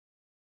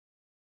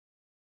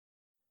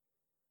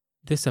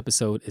This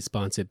episode is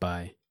sponsored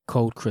by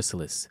Code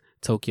Chrysalis,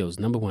 Tokyo's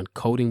 #1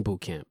 coding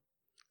bootcamp.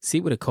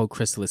 See what a Code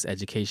Chrysalis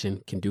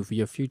education can do for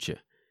your future.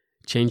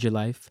 Change your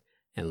life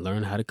and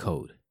learn how to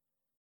code.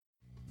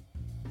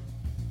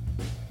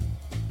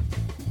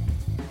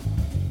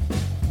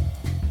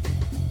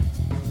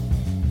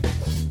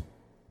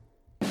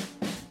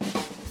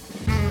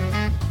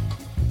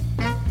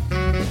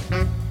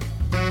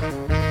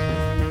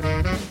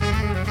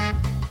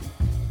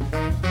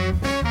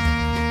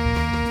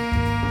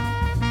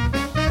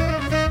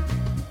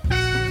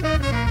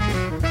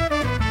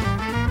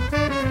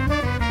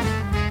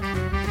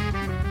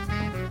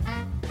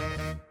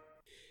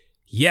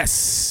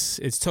 Yes,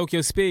 it's Tokyo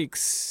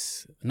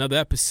Speaks, another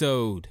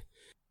episode.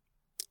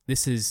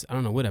 This is, I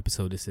don't know what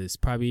episode this is,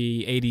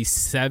 probably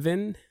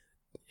 87.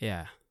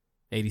 Yeah,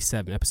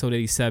 87, episode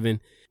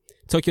 87.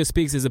 Tokyo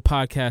Speaks is a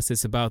podcast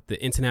that's about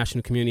the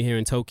international community here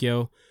in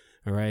Tokyo.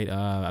 All right,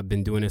 I've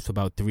been doing this for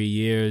about 3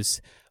 years,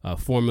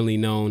 formerly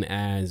known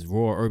as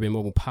Raw Urban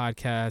Mobile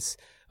Podcast,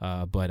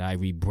 but I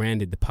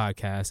rebranded the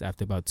podcast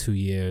after about 2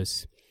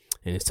 years,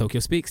 and it's Tokyo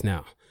Speaks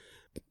now.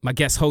 My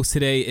guest host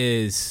today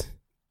is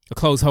a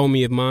close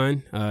homie of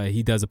mine.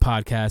 He does a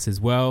podcast as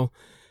well.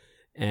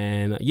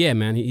 And yeah,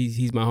 man,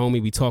 he's my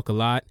homie. We talk a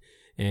lot.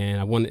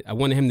 And I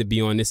wanted him to be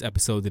on this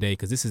episode today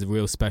because this is a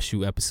real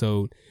special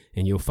episode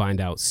and you'll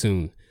find out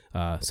soon.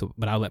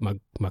 But I'll let my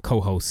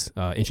co-host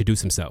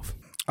introduce himself.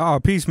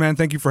 Oh, peace, man.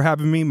 Thank you for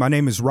having me. My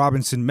name is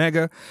Robinson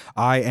Mega.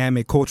 I am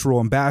a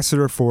cultural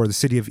ambassador for the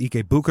city of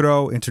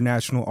Ikebukuro,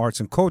 International Arts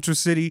and Culture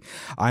City.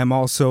 I am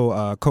also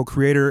a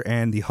co-creator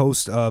and the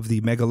host of the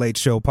Mega Late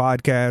Show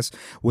podcast,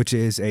 which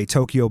is a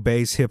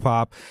Tokyo-based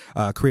hip-hop,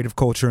 creative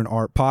culture and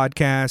art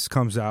podcast.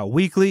 Comes out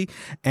weekly.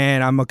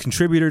 And I'm a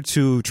contributor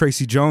to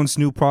Tracy Jones'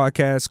 new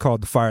podcast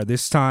called The Fire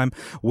This Time,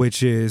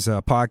 which is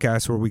a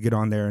podcast where we get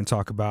on there and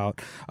talk about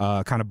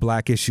kind of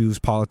black issues,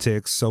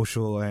 politics,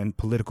 social and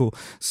political.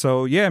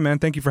 So, yeah, man,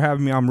 thank you for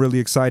having me. I'm really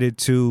excited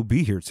to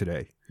be here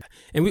today.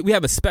 And we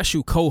have a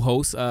special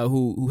co-host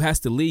who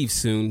has to leave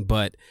soon,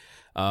 but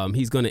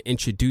he's going to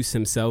introduce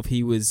himself.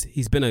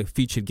 He's been a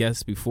featured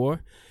guest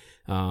before.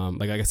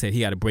 Like I said, he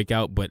got to break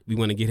out, but we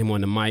want to get him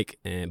on the mic,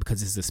 and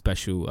because this is a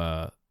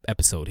special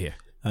episode here.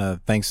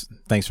 Thanks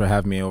for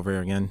having me over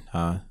here again,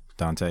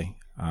 Dante.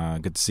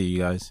 Good to see you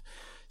guys.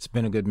 It's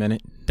been a good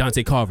minute.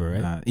 Dante Carver,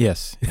 right?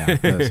 Yes. Yeah.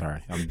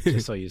 Sorry, I'm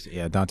just so used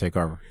to, Dante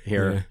Carver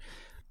here. Yeah.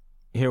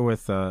 Here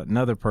with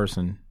another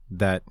person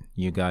that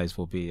you guys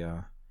will be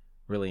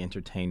really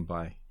entertained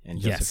by in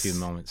just a few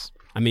moments.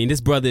 I mean, this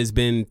brother has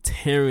been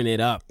tearing it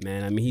up,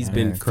 man. I mean, he's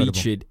been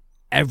featured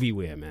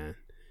everywhere, man.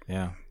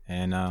 Yeah,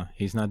 and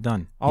he's not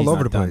done. All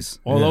over the place.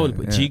 All over the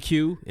place.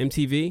 GQ,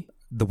 MTV.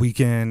 The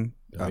Weeknd,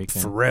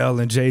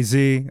 Pharrell and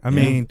Jay-Z. I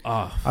mean,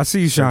 I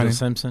see you shining.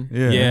 Simpson.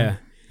 Yeah.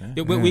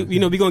 We're going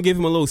to give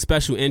him a little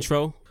special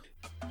intro.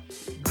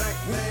 Black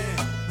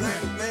man,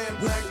 black man,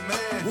 black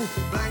man,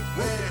 black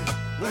man,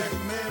 black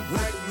man,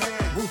 black man,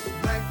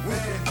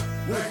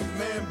 black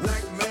man,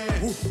 black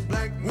man,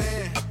 black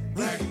man,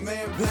 black man, black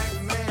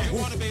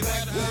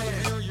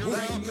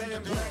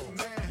man, black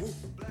man.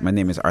 My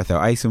name is Arthur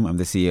Aisum. I'm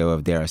the CEO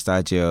of Dara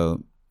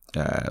Stadio,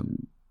 a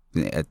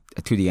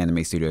 2D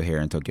anime studio here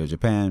in Tokyo,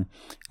 Japan.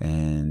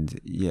 And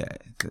yeah.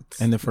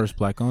 And the first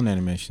black-owned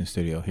animation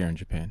studio here in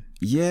Japan.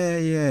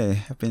 Yeah.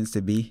 Happens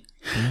to be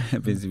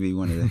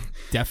one of the...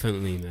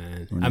 Definitely,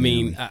 man. I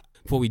mean,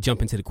 before we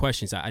jump into the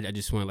questions, I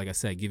just want to, like I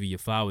said, give you your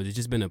flowers. It's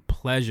just been a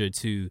pleasure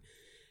to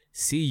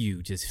see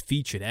you just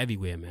featured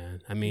everywhere,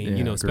 man. I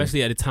mean,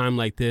 especially at a time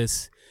like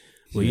this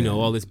where,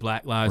 all this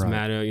Black Lives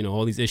Matter,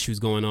 all these issues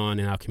going on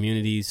in our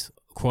communities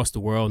across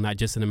the world, not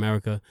just in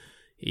America,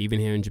 even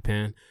here in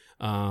Japan.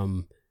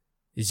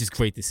 It's just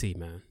great to see,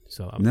 man.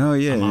 So I'm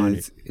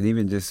honored. And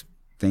even just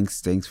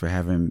thanks for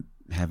having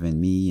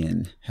me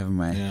and having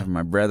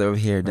my brother over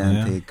here,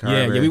 Dante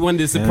Carver. Yeah, we wanted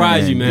to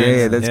surprise you, man.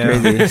 Yeah, that's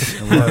crazy.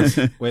 It was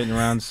waiting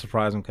around to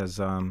surprise him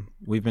because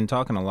we've been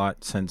talking a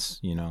lot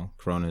since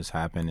Corona's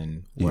happened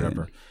and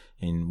whatever,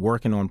 and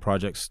working on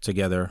projects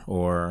together,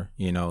 or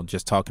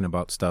just talking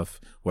about stuff,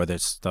 whether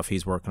it's stuff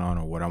he's working on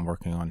or what I'm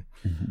working on.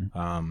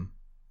 Mm-hmm.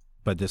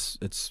 But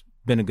it's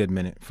been a good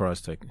minute for us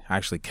to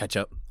actually catch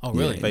up. Oh,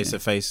 really? Face to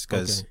face,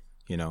 because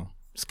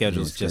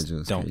schedules just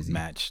don't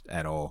match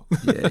at all.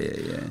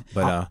 Yeah.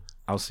 But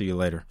I'll see you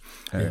later.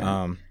 Right.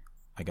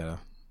 I gotta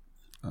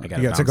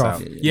take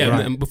off. out. Yeah,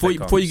 right. Before you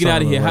get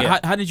out of here,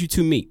 how did you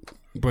two meet?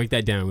 Break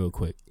that down real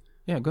quick.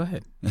 Yeah, go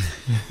ahead.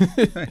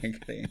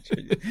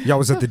 Y'all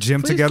was at the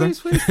gym together?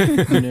 Please.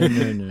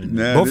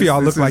 No. Both of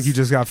y'all look like you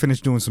just got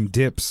finished doing some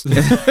dips.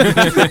 This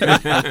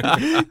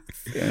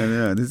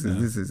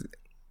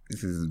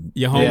is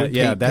your home.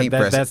 Yeah.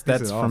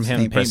 That's from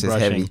him.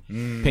 Paintbrushing.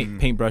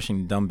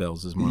 Paintbrushing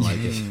dumbbells is more like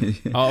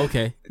it. Oh,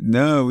 okay.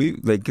 No,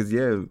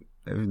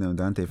 I've known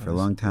Dante for a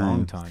long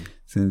time.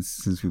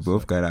 Since we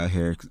both got out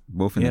here,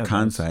 both in the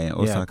Kansai and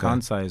Osaka. Yeah,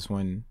 Kansai is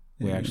when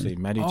we actually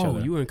met each other.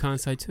 Oh, you were in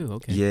Kansai too.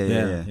 Okay.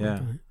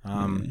 Yeah.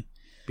 Okay.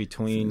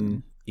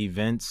 Between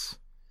events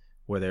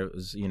where there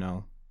was,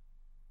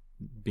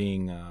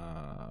 being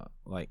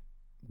like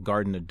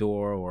guarding the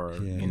door or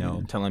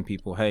Yeah. telling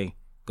people, hey,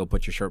 go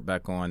put your shirt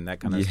back on, that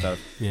kind of stuff.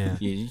 Yeah.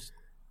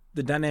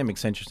 The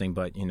dynamic's interesting,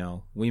 but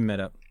we met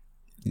up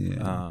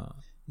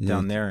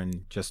down there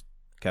and just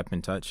kept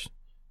in touch.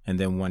 And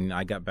then when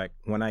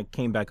I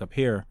came back up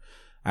here,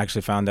 I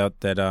actually found out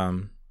that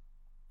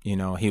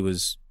he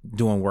was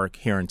doing work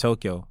here in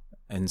Tokyo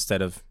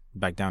instead of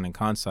back down in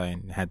Kansai,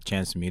 and had the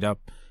chance to meet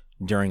up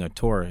during a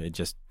tour. It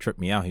just tripped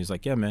me out. He was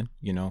like, yeah, man,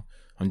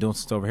 I'm doing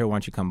stuff over here. Why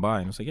don't you come by?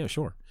 And I was like, yeah,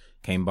 sure.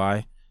 Came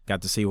by,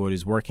 got to see what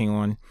he's working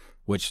on,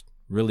 which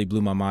really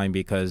blew my mind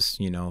because,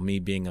 me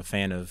being a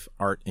fan of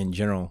art in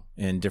general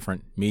in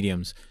different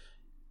mediums,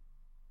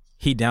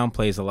 he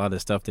downplays a lot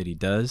of stuff that he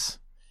does.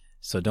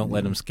 So don't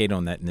let him skate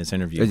on that in this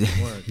interview.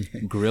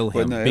 Grill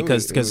him.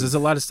 Because there's a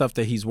lot of stuff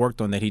that he's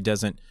worked on that he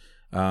doesn't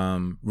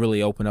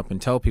really open up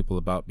and tell people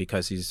about,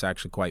 because he's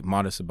actually quite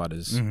modest about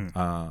his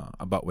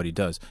about what he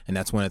does. And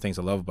that's one of the things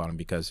I love about him,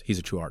 because he's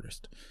a true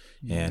artist.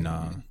 And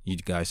you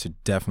guys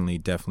should definitely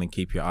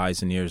keep your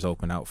eyes and ears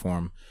open out for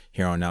him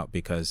here on out,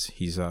 because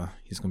he's going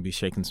to be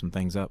shaking some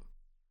things up.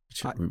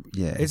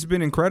 It's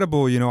been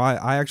incredible.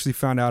 I actually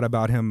found out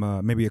about him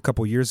maybe a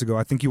couple years ago.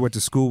 I think you went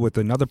to school with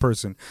another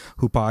person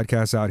who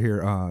podcasts out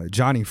here,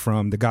 Johnny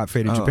from the Got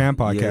Faded Japan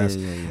podcast.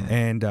 Yeah.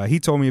 And he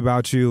told me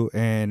about you,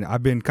 and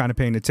I've been kind of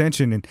paying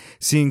attention and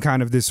seeing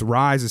kind of this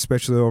rise,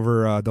 especially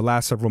over the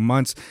last several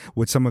months,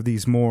 with some of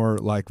these more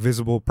like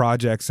visible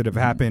projects that have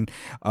happened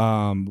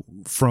from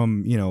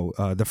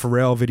the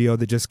Pharrell video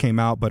that just came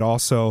out, but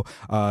also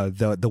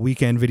the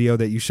Weekend video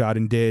that you shot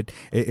and did.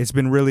 It's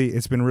been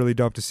really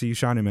dope to see you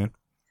shining, man.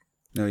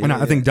 No, And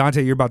I think,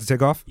 Dante, you're about to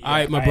take off. All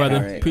right, my brother.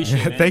 all right.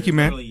 Appreciate it. Thank you,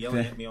 man. Really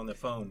yelling at me on the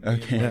phone.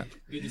 Okay. Yeah.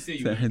 Good to see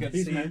you. Sorry. Good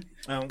to see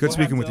you. Good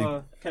speaking with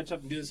you. Catch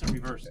up and do this in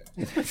reverse.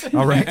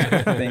 All right.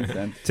 Thanks,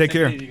 man. Take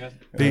care.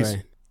 Peace. All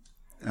right.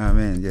 Oh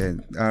man,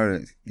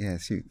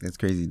 shoot, that's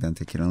crazy.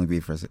 Dante can only be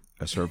for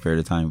a short period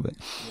of time, but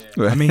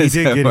I mean, he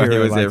did get here he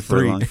was like there for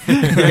 3. long.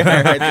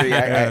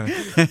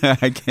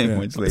 I came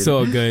much later. It's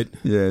all good.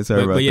 Yeah,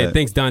 sorry about but yeah, that.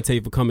 thanks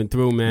Dante for coming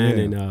through, man,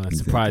 Yeah, and exactly.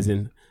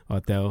 surprising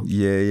Arthel.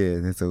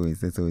 Yeah, that's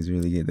always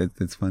really good.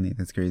 That's funny.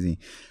 That's crazy.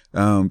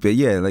 But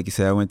yeah, like you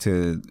said, I went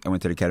to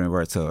the Academy of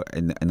Art, so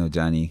I know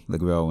Johnny.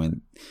 Like we all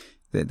went.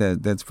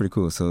 That's pretty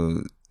cool.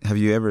 So, have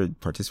you ever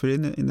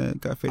participated in the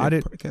Got Faded I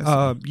did.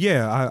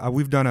 podcast?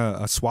 We've done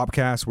a swap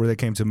cast where they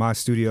came to my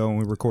studio and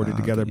we recorded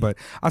together. Okay. But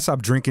I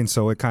stopped drinking,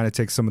 so it kind of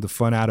takes some of the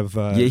fun out of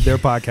Yeah. their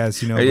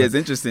podcast. Oh, but- yeah, it's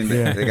interesting.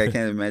 Yeah. Like I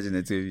can't imagine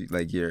it too.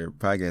 Like your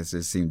podcast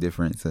just seem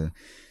different. So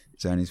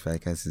Johnny's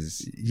podcast is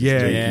just Yeah,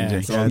 drinking, yeah.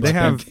 drinking, Yeah,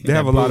 drinking. they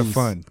have a lot of booze.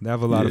 fun. They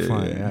have a lot of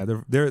fun. Yeah,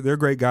 they're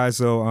great guys.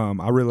 So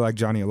I really like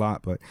Johnny a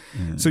lot. But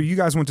so you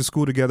guys went to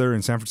school together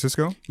in San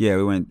Francisco? Yeah,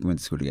 we went to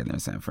school together in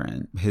San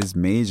Fran. His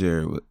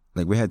major,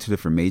 like we had 2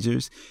 different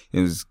majors.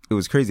 It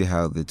was crazy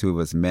how the two of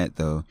us met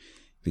though,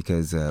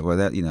 because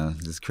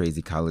just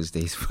crazy college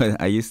days.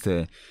 But I used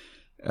to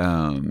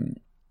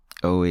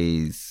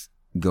always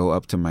go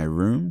up to my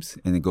rooms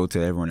and then go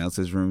to everyone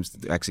else's rooms,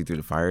 actually through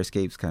the fire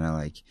escapes, kind of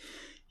like,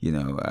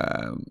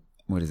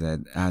 what is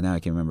that? Now I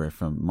can remember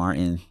from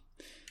Martin.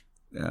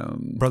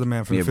 Brother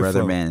Man from the Fifth Brother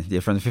Floor. Man,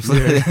 from the Fifth Floor.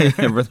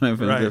 Yeah, Brother Man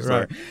from the Fifth Floor.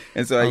 right.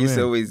 And so I used to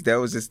man. always, that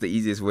was just the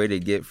easiest way to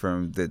get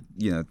from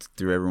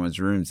through everyone's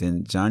rooms.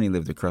 And Johnny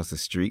lived across the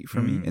street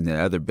from me in the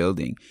other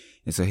building.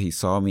 And so he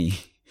saw me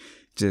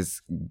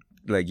just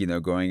like,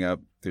 going up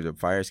through the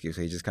fire escape.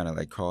 So he just kind of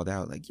like called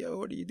out like, yo,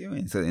 what are you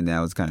doing? So, and that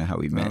was kind of how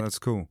we met. Oh, that's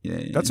cool.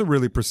 Yeah. That's a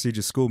really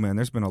prestigious school, man.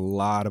 There's been a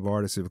lot of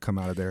artists that have come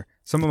out of there.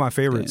 Some of my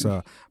favorites,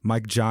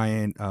 Mike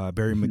Giant,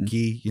 Barry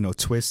McGee,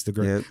 Twist,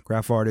 the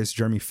graph artist,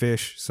 Jeremy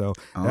Fish. So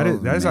that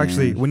is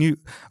actually, when you,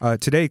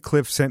 today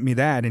Cliff sent me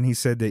that and he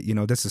said that,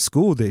 that's a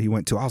school that he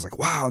went to. I was like,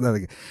 wow.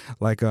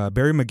 Like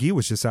Barry McGee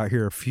was just out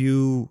here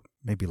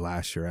maybe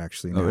last year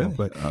actually. Oh, really?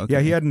 But Okay. yeah,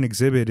 he had an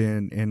exhibit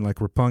in like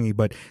Roppongi,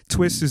 but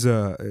Twist is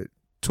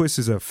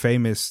a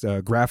famous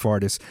graph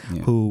artist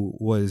who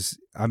was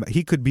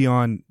he could be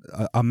on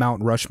a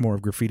Mount Rushmore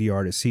of graffiti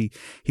artists. He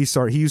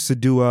used to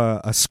do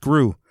a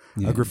screw,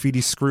 a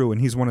graffiti screw,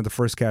 and he's one of the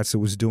first cats that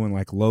was doing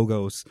like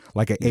logos,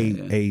 like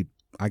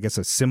I guess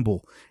a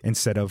symbol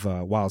instead of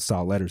wild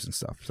style letters and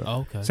stuff. So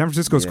Okay. San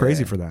Francisco's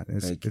crazy for that.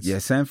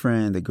 San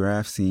Fran, the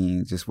graph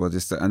scene, just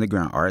the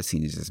underground art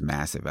scene is just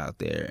massive out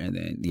there. And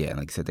then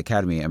like I said, the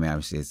Academy. I mean,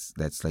 obviously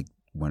that's like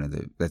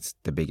that's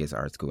the biggest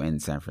art school in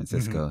San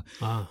Francisco.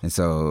 Wow. And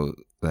so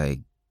like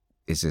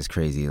it's just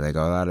crazy. Like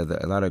a lot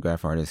of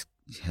graph artists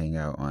hang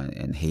out on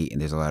and hate, and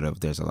there's a lot of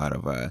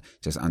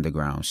just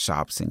underground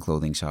shops and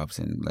clothing shops,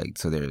 and like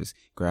so there's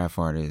graph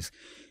artists,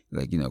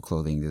 like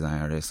clothing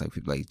design artists, like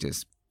people like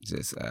just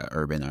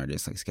urban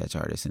artists, like sketch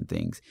artists and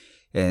things,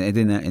 and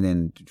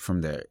then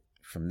from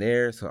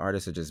there, so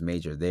artists are just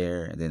major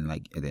there, and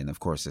then of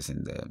course it's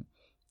in the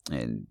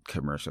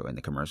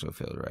commercial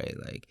field, right?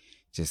 Like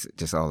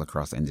just all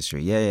across the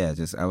industry. Yeah.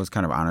 Just I was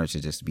kind of honored to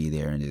just be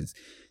there and just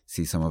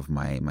see some of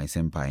my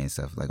senpai and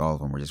stuff. Like all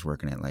of them were just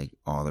working at like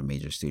all the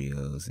major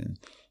studios, and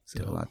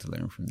so a lot to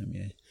learn from them.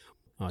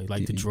 Yeah. You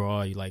like to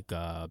draw. You like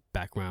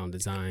background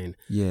design.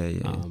 Yeah.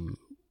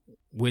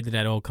 Where did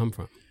that all come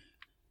from?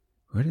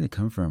 Where did it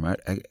come from?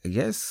 I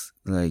guess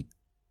like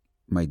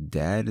my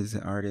dad is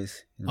an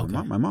artist. Okay.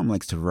 My mom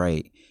likes to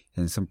write,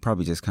 and some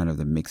probably just kind of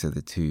the mix of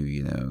the two,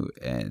 you know.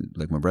 And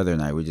like my brother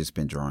and I, we've just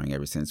been drawing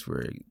ever since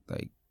we're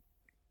like,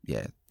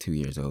 2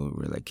 years old.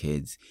 We're like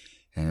kids,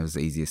 and it was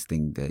the easiest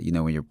thing that, you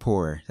know, when you're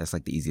poor, that's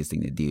like the easiest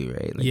thing to do,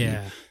 right? Like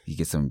you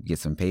get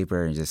some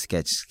paper and just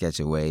sketch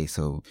away.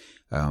 So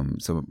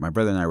my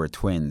brother and I were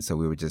twins, so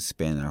we would just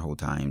spend our whole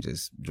time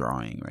just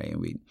drawing, right?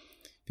 And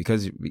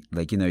because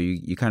like, you know,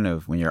 you kind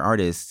of, when you're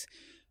artists,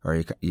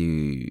 or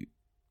you're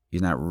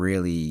not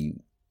really,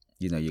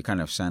 you know, you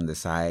kind of shunned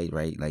aside,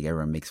 right? Like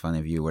everyone makes fun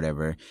of you,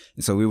 whatever.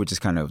 And so we would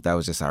just that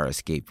was just our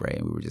escape,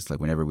 right? We were just like,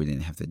 whenever we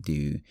didn't have to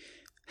do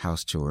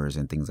house chores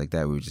and things like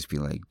that, we would just be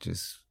like,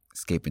 just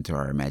escape into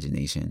our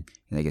imagination.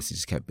 And I guess it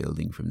just kept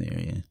building from there,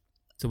 yeah.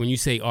 So when you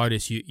say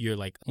artist, you're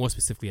like more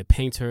specifically a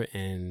painter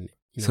and,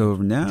 you know, so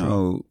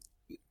now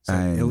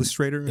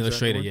illustrator?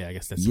 Illustrator, yeah, I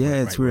guess that's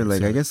it's weird.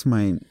 Like, word. I guess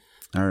my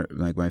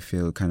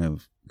field kind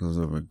of goes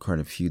over quite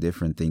a few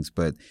different things,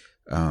 but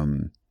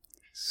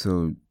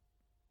so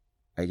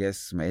I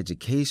guess my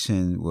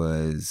education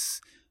was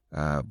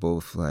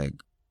both like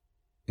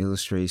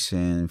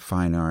illustration,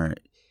 fine art,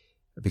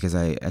 because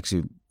I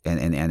actually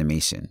and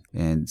animation,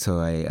 and so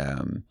I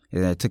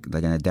took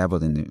like, and I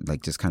dabbled in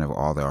like just kind of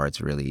all the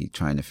arts, really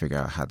trying to figure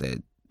out how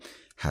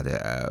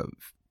to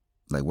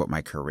like what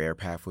my career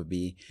path would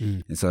be.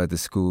 And so at the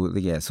school,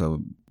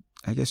 so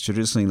I guess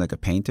traditionally like a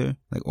painter,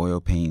 like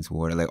oil paints,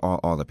 water, like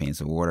all the paints,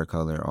 so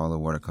watercolor, all the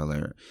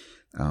watercolor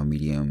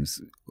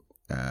mediums,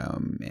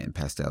 and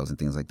pastels and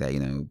things like that, you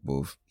know,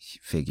 both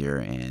figure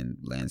and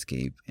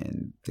landscape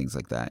and things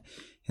like that.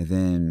 And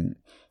then,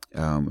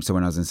 so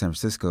when I was in San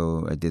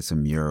Francisco, I did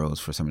some murals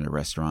for some of the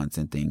restaurants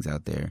and things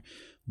out there.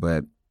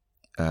 But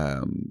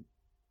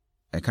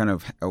I kind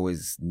of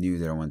always knew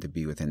that I wanted to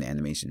be within the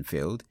animation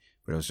field,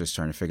 but I was just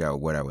trying to figure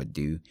out what I would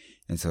do.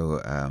 And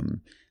so,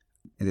 and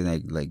then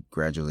I like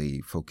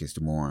gradually focused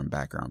more on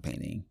background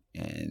painting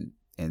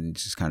and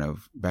just kind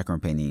of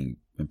background painting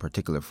in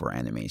particular for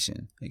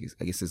animation. I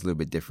guess it's a little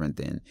bit different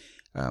than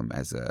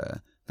as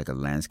a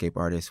landscape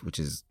artist, which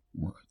is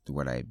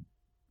what I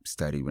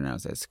studied when I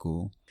was at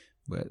school.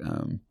 But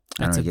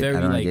I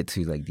don't want to get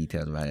too like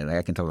detailed about it. Like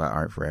I can talk about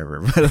art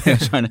forever, but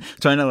like, I'm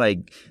trying to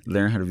like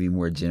learn how to be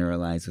more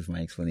generalized with my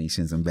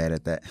explanations. I'm bad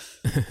at that.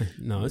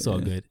 No, it's all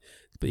good.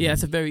 But yeah,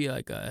 it's a very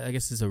like I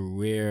guess it's a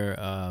rare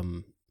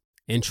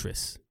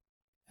interest,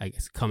 I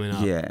guess, coming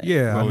up.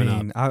 Yeah. I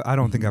mean, I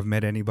don't think I've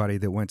met anybody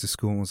that went to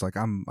school and was like,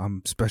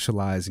 I'm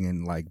specializing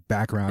in like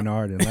background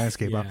art and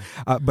landscape.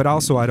 But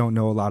also, I don't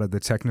know a lot of the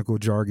technical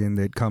jargon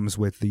that comes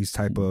with these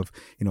type of,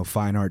 you know,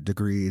 fine art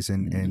degrees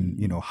and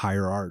you know,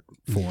 higher art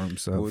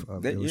forms of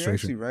illustration. You're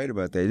actually right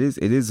about that.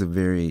 It is a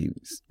very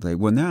like,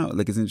 well, now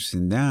like it's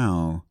interesting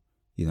now.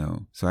 You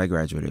know, so I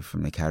graduated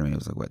from the academy. It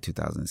was like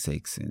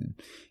 2006, and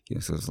you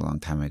know, so it was a long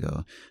time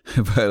ago.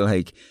 But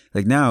like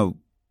now,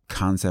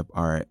 concept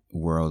art,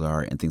 world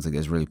art, and things like that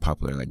is really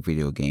popular, like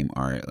video game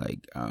art.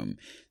 Like,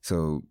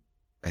 so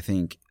I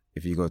think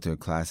if you go to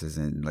classes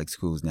in like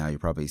schools now, you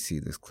probably see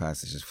this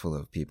class is just full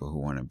of people who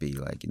want to be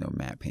like, you know,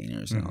 matte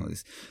painters and all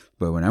this.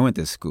 But when I went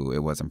to school,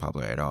 it wasn't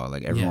popular at all.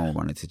 Like everyone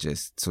wanted to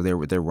just, so there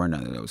were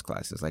none of those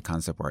classes. Like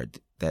concept art,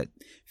 that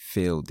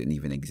field didn't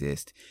even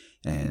exist.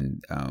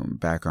 And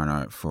background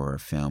art for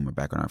film or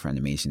background art for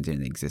animation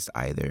didn't exist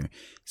either.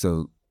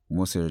 So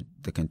most of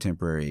the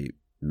contemporary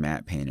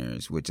matte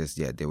painters would just,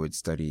 they would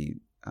study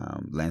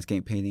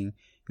landscape painting.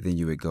 Then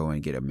you would go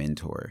and get a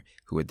mentor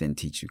who would then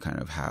teach you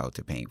kind of how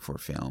to paint for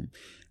film.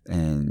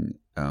 And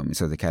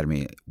so the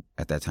academy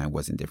at that time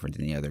wasn't different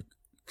than any other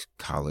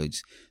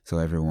college. So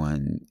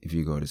everyone, if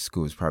you go to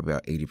school, it's probably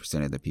about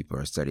 80% of the people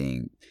are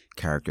studying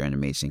character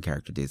animation,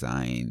 character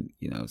design,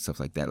 you know, stuff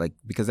like that. Like,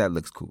 because that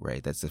looks cool,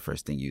 right? That's the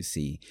first thing you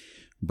see.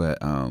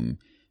 But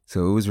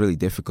so it was really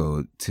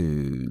difficult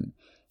to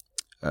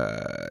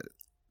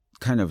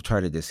kind of try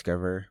to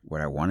discover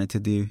what I wanted to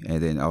do.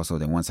 And then also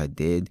once I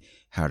did,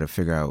 how to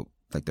figure out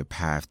like the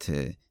path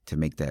to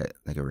make that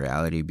like a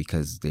reality,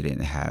 because they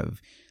didn't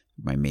have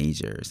my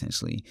major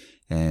essentially.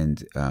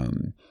 And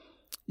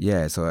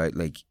so I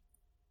like,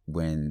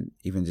 when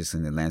even just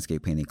in the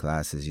landscape painting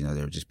classes, you know,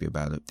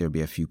 there'd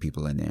be a few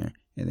people in there,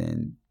 and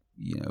then,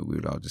 you know, we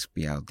would all just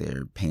be out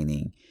there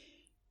painting.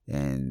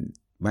 And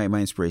my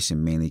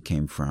inspiration mainly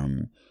came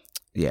from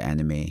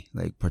anime,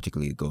 like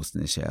particularly Ghost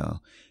in the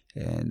Shell,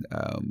 and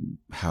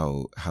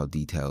how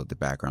detailed the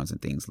backgrounds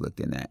and things looked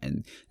in that.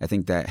 And I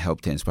think that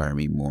helped to inspire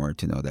me more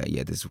to know that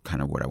this is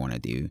kind of what I want to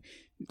do,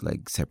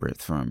 like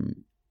separate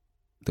from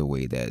the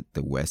way that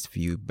the West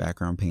viewed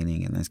background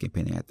painting and landscape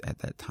painting at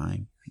that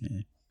time.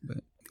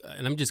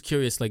 And I'm just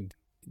curious, like,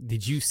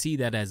 did you see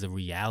that as a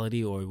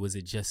reality, or was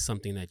it just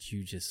something that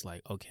you just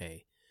like,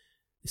 okay,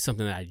 it's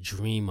something that I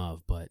dream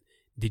of, but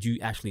did you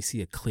actually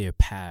see a clear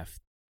path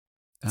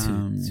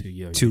to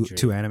your dream?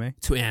 To anime?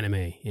 To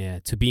anime, yeah,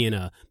 to being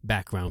a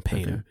background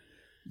painter. Okay.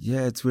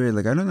 Yeah, it's weird.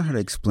 Like, I don't know how to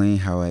explain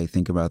how I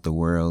think about the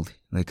world.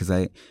 Like, because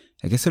I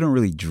guess I don't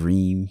really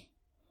dream.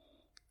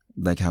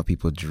 like how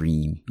people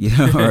dream,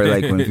 or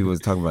like when people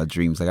talk about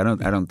dreams, like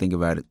I don't think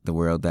about the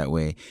world that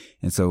way.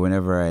 And so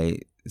whenever I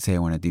say I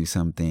want to do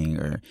something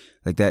or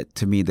like that,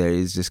 to me, that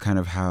is just kind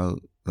of how,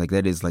 like,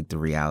 that is like the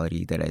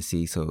reality that I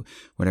see. So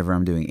whenever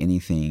I'm doing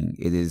anything,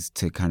 it is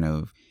to kind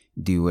of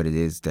do what it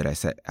is that I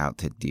set out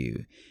to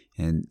do.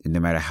 And no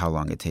matter how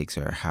long it takes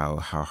or how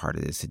hard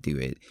it is to do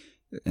it.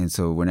 And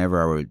so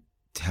whenever I would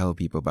tell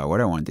people about what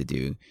I wanted to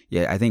do,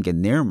 I think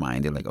in their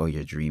mind, they're like, oh,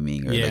 you're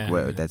dreaming, or like,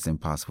 what, that's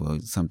impossible,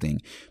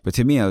 something. But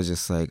to me, I was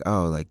just like,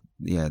 oh, like,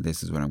 yeah,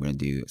 this is what I'm going to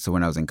do. So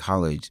when I was in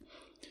college,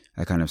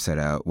 I kind of set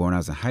out, when I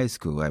was in high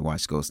school, I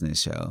watched Ghost in the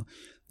Shell.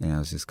 And I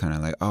was just kind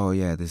of like, oh,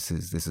 yeah, this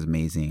is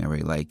amazing. I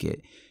really like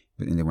it.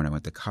 And then when I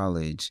went to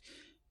college,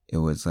 it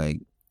was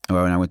like,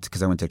 well, when I went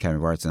to Academy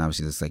of Arts, and I was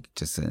just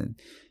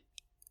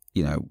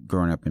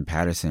growing up in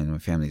Patterson, my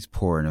family's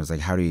poor, and it was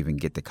like, how do you even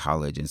get to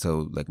college? And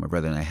so, like, my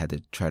brother and I had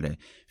to try to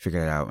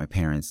figure it out. My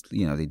parents,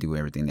 they do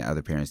everything that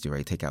other parents do,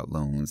 right? Take out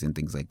loans and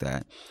things like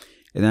that.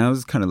 And I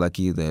was kind of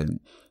lucky that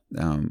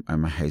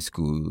my high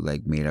school,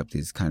 like, made up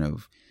this kind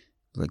of,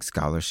 like,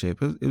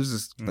 scholarship. It was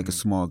just, like, a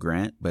small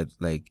grant, but,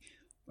 like,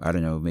 I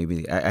don't know,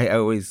 maybe I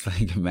always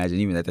like imagine,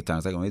 even at the time, I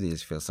was like, oh, maybe they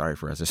just feel sorry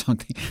for us or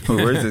something.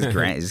 Where's this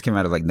grant? It just came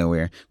out of like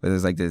nowhere. But it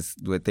was like this,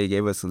 what they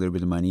gave us a little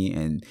bit of money,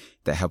 and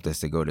that helped us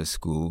to go to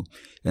school.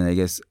 And I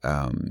guess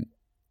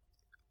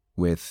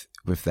with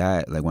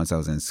that, like, once I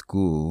was in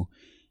school,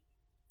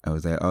 I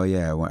was like, oh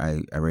yeah,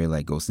 I really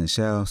like Ghost in the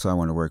Shell, so I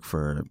want to work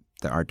for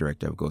the art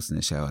director of Ghost in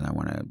the Shell, and I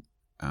want to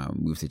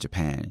move to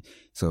Japan.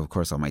 So of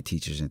course all my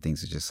teachers and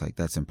things are just like,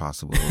 that's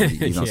impossible.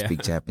 You don't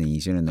speak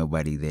Japanese, you know,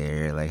 nobody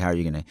there, like, how are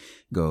you gonna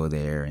go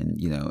there? And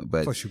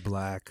but plus you're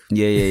black.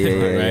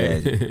 Yeah.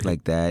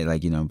 Like that,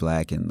 like,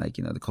 black, and like,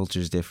 the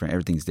culture's different,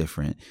 everything's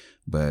different.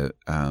 But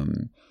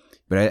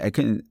I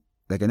couldn't,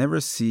 like, I never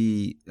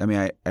see, I mean,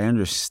 I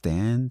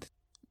understand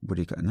what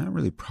do you call, not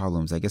really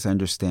problems, I guess I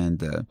understand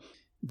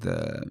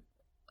the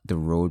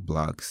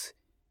roadblocks.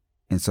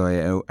 And so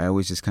I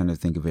always just kind of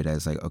think of it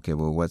as like, okay,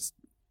 well, what's,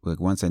 like,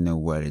 once I know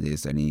what it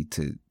is I need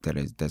to,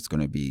 that's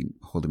going to be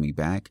holding me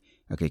back,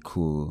 okay,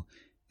 cool,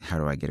 how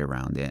do I get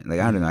around it?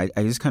 Like, I don't know,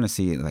 I just kind of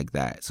see it like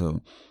that.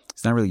 So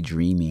it's not really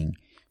dreaming.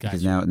 Gotcha.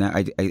 Because now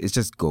it's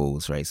just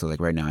goals, right? So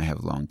like right now I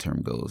have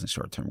long-term goals and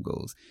short-term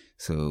goals.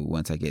 So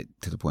once I get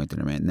to the point that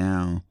I'm at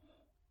now,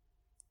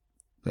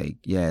 like,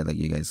 yeah, like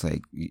you guys,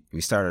 like,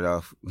 we started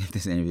off with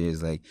this interview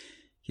is like,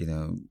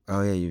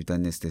 oh yeah, you've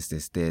done this.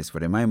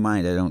 But in my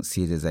mind, I don't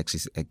see it as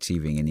actually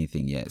achieving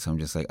anything yet. So I'm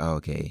just like, oh,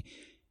 okay.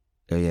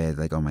 Oh yeah,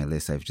 like on my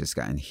list, I've just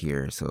gotten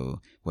here.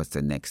 So what's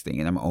the next thing?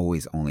 And I'm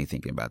always only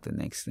thinking about the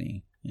next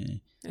thing. Yeah,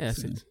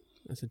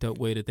 that's a dope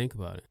way to think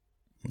about it.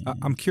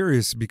 I'm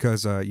curious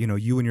because,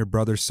 you and your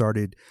brother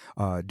started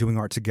doing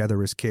art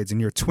together as kids,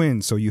 and you're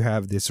twins, so you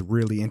have this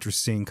really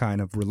interesting kind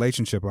of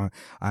relationship,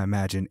 I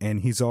imagine. And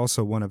he's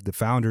also one of the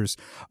founders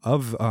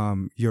of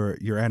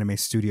your anime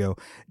studio.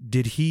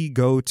 Did he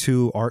go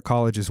to art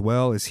college as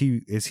well? Is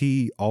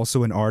he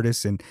also an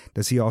artist, and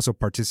does he also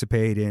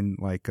participate in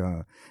like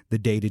the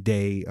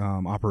day-to-day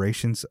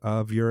operations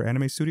of your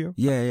anime studio?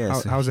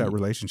 Yeah. How's that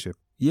relationship?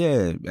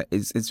 Yeah,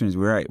 it's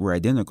we're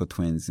identical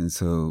twins, and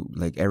so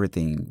like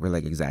everything, we're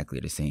like exactly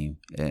the same,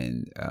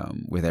 and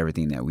with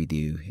everything that we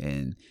do,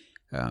 and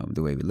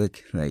the way we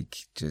look, like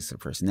just our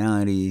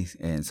personalities.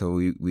 And so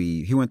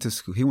he went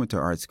to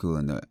art school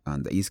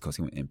on the East Coast.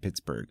 He went in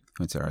Pittsburgh.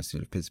 Went to art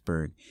school in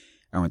Pittsburgh.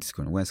 I went to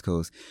school on the West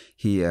Coast.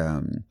 He like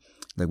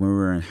when we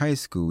were in high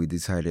school, we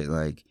decided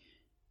like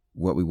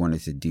what we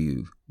wanted to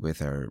do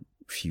with our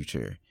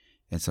future,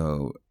 and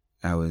so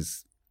I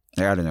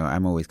don't know.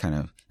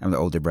 I'm the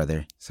older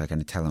brother, so I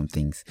kind of tell him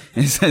things.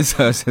 And so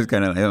it's just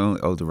kind of like, I'm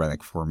older by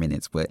like 4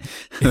 minutes, but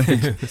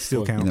like,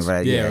 still counts.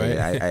 But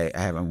Right.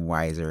 I'm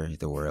wiser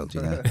the world,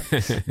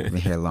 I've been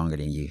here longer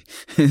than you.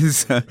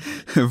 So,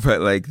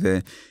 but like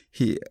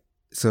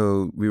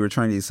so we were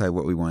trying to decide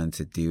what we wanted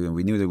to do, and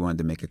we knew that we wanted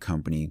to make a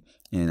company.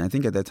 And I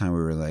think at that time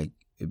we were like,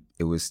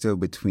 it was still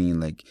between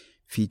like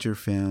feature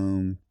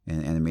film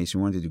and animation.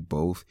 We wanted to do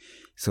both.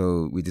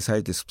 So we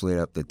decided to split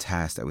up the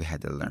tasks that we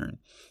had to learn.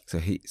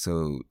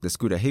 So the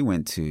school that he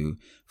went to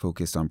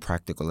focused on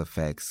practical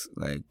effects,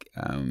 like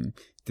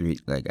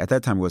like at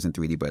that time it wasn't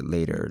 3D, but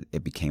later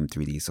it became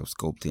 3D. So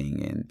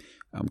sculpting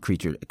and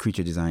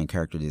creature design,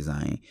 character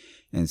design.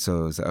 And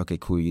so it was like, okay,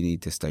 cool, you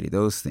need to study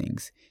those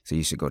things. So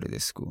you should go to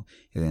this school.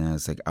 And then I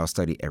was like, I'll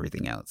study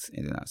everything else.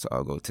 And then so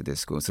I'll go to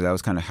this school. So that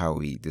was kind of how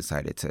we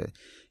decided to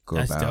go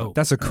That's about. dope.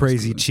 That's a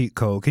crazy cheat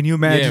code. Can you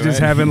imagine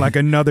just having like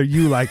another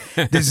you, like,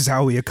 this is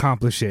how we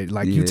accomplish it.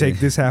 Like you take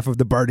this half of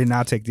the burden,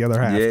 I'll take the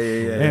other half.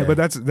 Yeah. But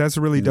that's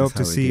really dope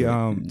to see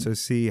to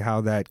see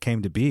how that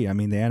came to be. I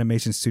mean, the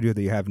animation studio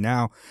that you have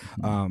now,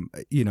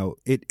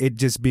 it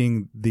just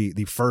being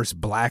the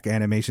first black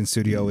animation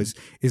studio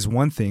is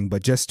one thing,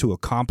 but just to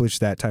accomplish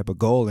that type of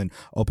goal and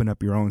open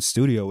up your own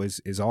studio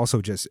is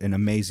also just an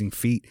amazing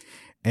feat.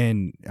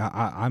 And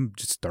I'm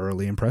just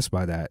thoroughly impressed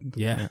by that.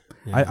 Yeah.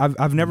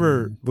 I've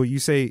never. Well, you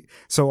say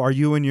so. Are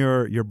you and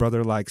your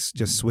brother like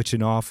just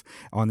switching off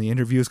on the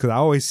interviews? Because I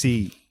always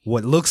see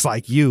what looks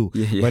like you.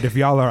 Yeah. But if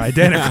y'all are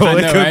identical, I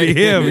it know, could right?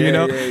 be him. You Yeah,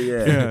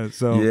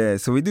 know. yeah.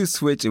 So we do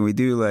switch, and we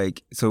do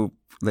like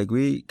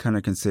we kind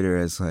of consider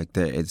as like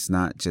that it's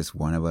not just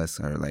one of us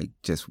or like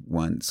just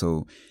one.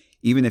 So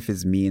even if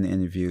it's me in the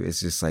interview,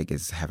 it's just like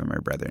it's having my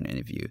brother in the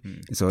interview.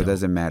 And so it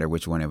doesn't matter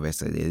which one of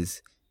us it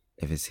is.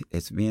 If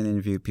it's me in the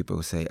interview, people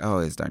will say, "Oh,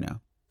 it's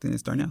Darnell." Then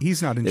it's Darnell.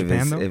 he's not in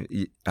Japan though.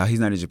 He's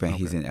not in Japan. Okay.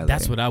 He's in LA.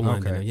 That's what I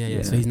wanted to Okay. know. Yeah, yeah.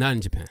 Yeah. So he's not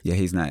in Japan. Yeah,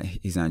 he's not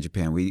in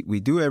Japan. We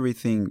do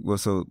everything. Well,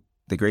 so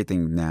the great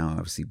thing now,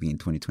 obviously being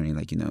 2020,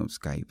 like,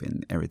 Skype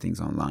and everything's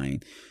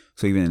online.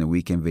 So even in the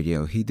weekend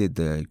video, he did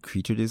the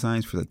creature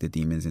designs for like the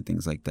demons and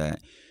things like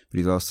that. But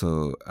he's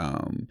also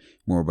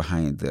more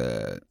behind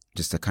the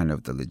kind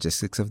of the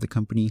logistics of the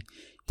company.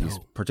 He's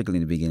Dope.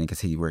 particularly in the beginning because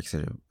he works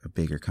at a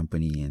bigger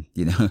company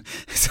and,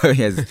 so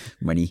he has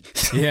money.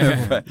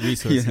 Yeah, But,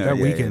 resources. That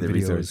weekend the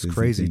video is resources and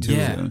crazy, things. too.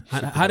 Yeah.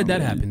 So, How did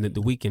that happen?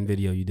 The weekend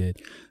video you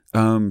did?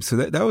 so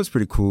that was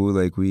pretty cool.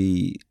 Like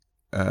we,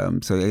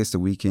 so I guess the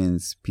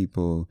weekends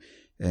people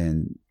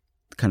and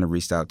kind of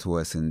reached out to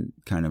us and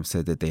kind of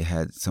said that they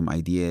had some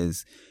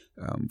ideas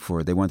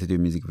they wanted to do a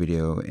music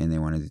video and they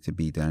wanted it to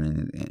be done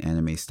in an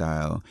anime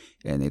style,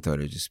 and they thought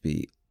it'd just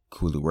be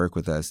cool to work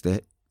with us.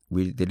 They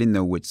didn't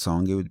know which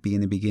song it would be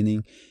in the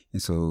beginning,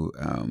 and so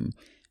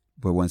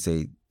but once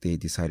they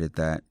decided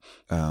that,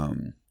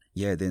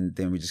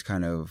 then we just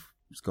kind of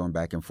was going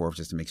back and forth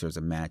just to make sure it's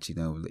a match.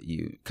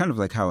 You kind of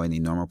like how any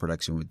normal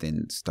production would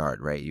then start,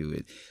 right? You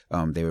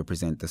would they would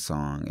present the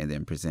song and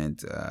then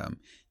present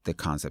the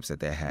concepts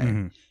that they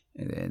had,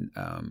 and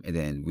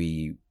then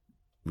we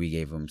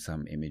gave them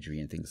some imagery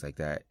and things like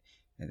that,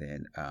 and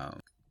then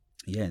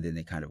and then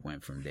they kind of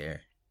went from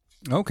there.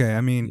 Okay,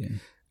 I mean,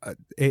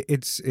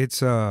 it's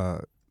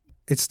the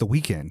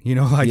weekend.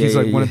 Like Yeah, he's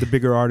like yeah, one yeah. of the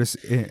bigger artists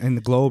in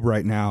the globe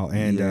right now,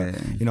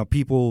 and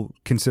people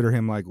consider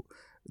him like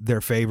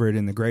their favorite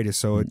and the greatest.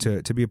 So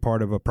to be a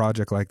part of a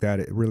project like that,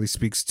 it really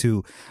speaks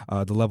to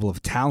the level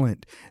of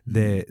talent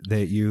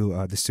that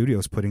you the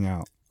studio's putting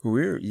out.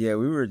 We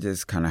were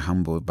just kind of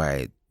humbled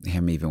by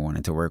him even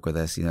wanting to work with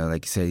us.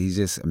 Like you said, he's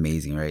just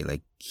amazing, right?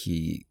 Like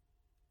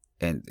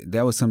and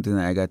that was something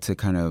that I got to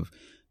kind of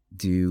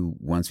do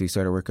once we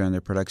started working on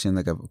the production.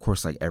 Like, of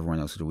course, like everyone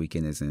else, the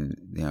weekend is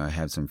I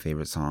have some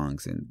favorite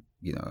songs, and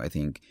I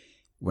think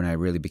when I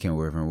really became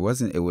aware of him,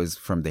 it was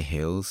from the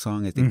Hills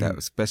song. I think that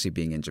was, especially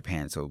being in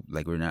Japan, so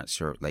like we're not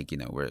sure, like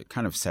we're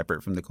kind of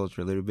separate from the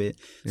culture a little bit.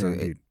 So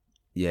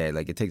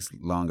like it takes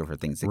longer for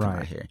things to come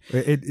out here.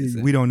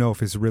 We don't know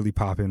if it's really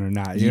popping or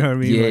not. You know what I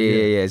mean?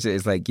 Yeah.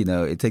 It's like,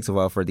 it takes a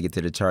while for it to get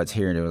to the charts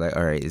here, and they were like,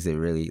 all right, is it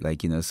really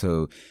like,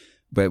 so,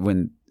 but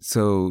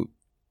so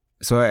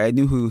I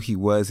knew who he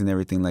was and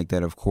everything like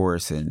that, of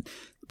course.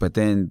 But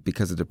then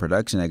because of the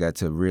production, I got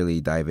to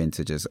really dive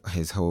into just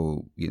his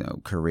whole,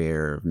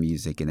 career of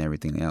music and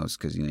everything else.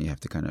 Cause, you have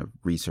to kind of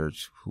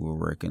research who we're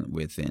working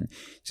with. And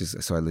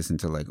just, so I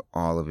listened to like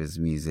all of his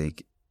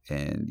music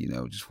and,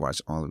 just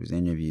watch all of his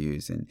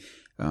interviews and,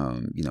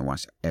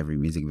 watch every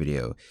music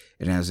video.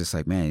 And I was just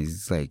like, man,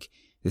 he's like,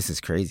 this is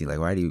crazy. Like,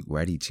 why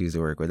do you choose to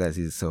work with us?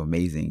 He's so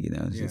amazing,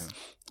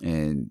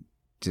 and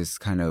just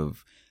kind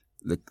of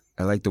like,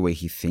 I like the way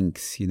he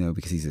thinks,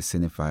 because he's a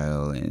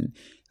cinephile, and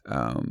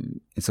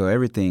so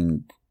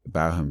everything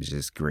about him is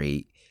just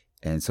great.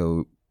 And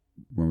so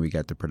when we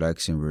got the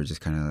production, we were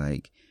just kind of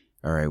like,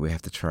 all right, we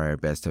have to try our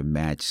best to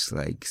match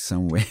like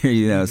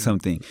somewhere,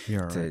 something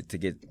to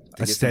get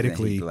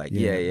aesthetically. Like,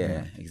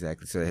 yeah,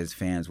 exactly. So his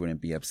fans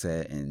wouldn't be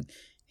upset and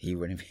he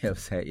wouldn't be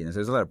upset. So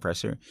there's a lot of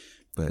pressure,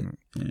 but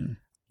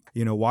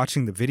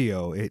watching the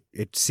video,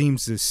 it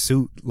seems to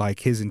suit like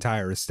his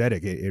entire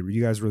aesthetic.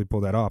 You guys really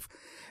pulled that off.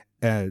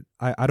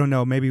 I don't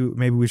know. Maybe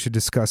we should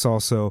discuss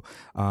also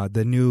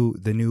the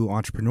new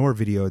Entrepreneur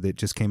video that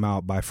just came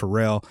out by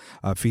Pharrell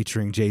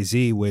featuring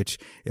Jay-Z, which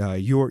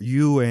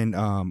you and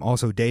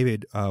also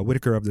David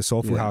Whitaker of the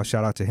Soul Food House,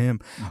 shout out to him.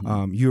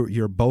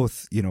 You're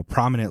both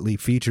prominently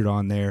featured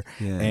on there,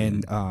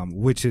 and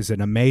which is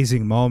an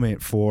amazing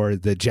moment for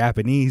the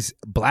Japanese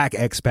Black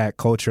expat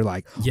culture.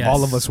 Like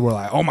all of us were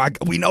like, oh my,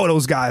 we know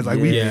those guys. Like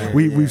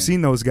we've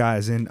seen those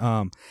guys, and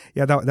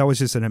that was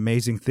just an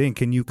amazing thing.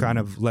 Can you kind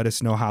of let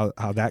us know how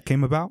that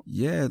came about?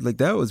 Yeah, like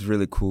that was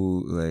really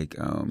cool. Like,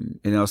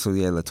 and also,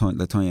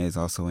 Latonya is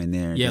also in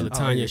there. Yeah,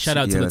 Latonya. Shout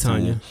out to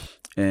Latonya.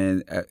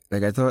 And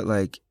like, I thought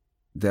like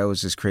that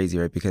was just crazy,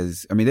 right?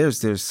 Because I mean,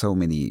 there's so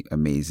many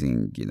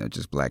amazing,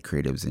 just Black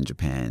creatives in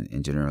Japan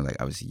in general. Like,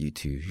 obviously, you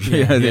too.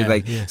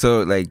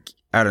 So like,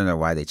 I don't know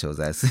why they chose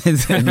us.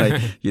 And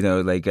like,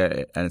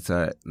 and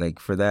so like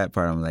for that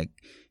part, I'm like,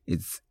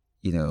 it's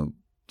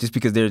just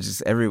because they're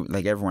just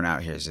everyone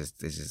out here is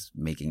just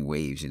making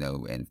waves,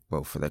 and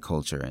both for the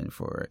culture and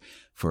for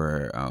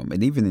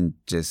and even in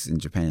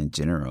Japan in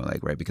general,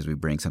 like, right, because we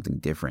bring something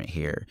different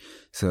here.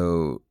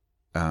 So,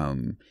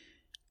 but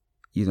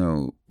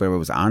I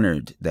was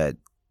honored that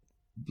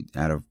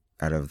out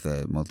of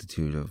the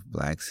multitude of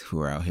Blacks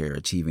who are out here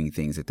achieving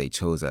things that they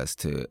chose us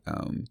to,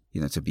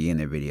 to be in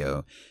their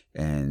video.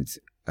 And,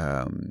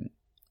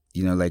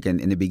 like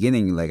in the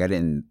beginning, like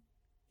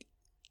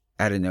I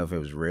I didn't know if it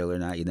was real or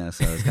not,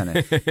 so I was kind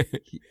of,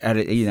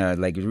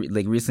 like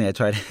recently I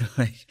tried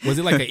like. Was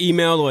it like an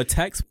email or a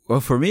text?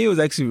 Well, for me, it was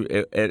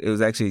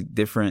actually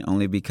different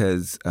only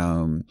because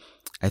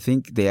I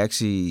think they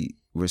actually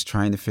was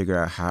trying to figure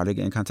out how to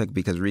get in contact,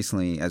 because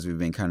recently, as we've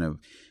been kind of,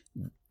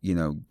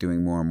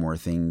 doing more and more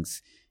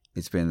things,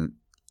 it's been,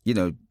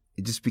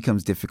 it just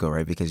becomes difficult,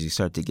 right? Because you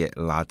start to get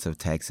lots of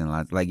texts and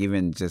lots, like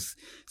even just,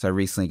 so I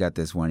recently got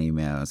this one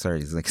email. Sorry,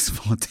 it's like a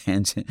small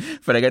tangent,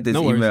 but I got this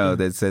email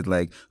that said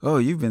like, oh,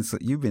 you've been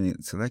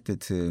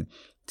selected to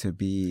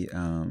be,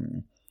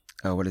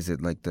 what is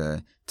it? Like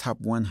the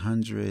top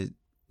 100,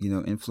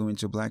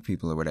 influential Black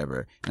people or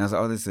whatever. And I was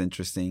like, oh, this is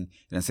interesting.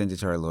 And I sent it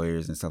to our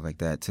lawyers and stuff like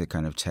that to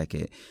kind of check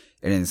it.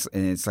 And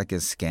it's like a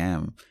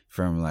scam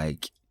from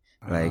like,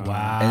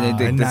 wow. And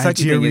the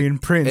Nigerian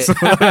prince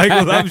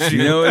loves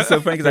you. It's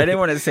so funny because I didn't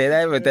want to say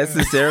that, but that's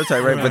the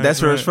stereotype, right? But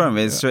that's where it's from.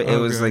 It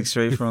was like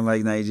straight from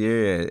like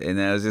Nigeria,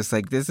 and I was just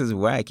like, this is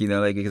whack,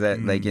 like because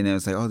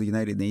it's like, oh, the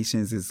United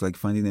Nations is like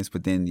funding this,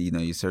 but then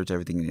you search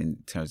everything and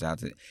it turns out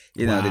that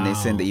then they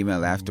send the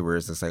email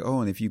afterwards. It's like, oh,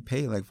 and if you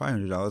pay like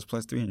 $500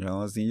 plus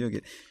 $300, then you'll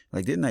get.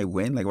 Like, didn't I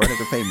win? Like, why did I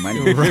have to pay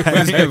money?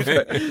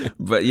 Right.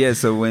 but yeah,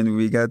 so when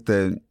we got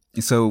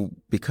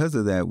because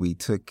of that, we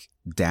took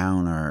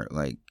down our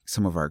like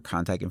some of our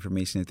contact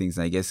information and things.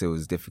 And I guess it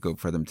was difficult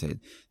for them to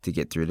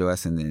get through to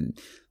us. And then,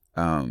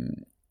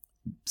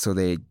 so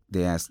they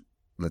asked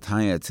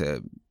Latanya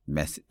to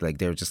message, like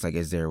they were just like,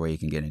 is there a way you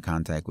can get in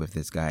contact with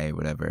this guy or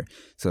whatever?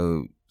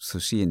 So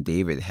she and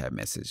David had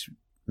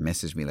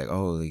messaged me like,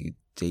 oh, like,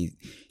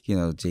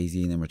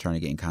 Jay-Z and them were trying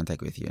to get in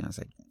contact with you. And I was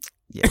like,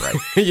 yeah, right.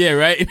 Yeah,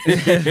 right.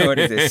 What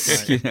is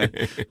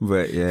this?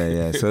 But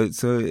yeah.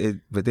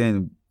 But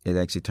then it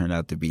actually turned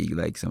out to be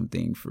like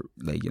something for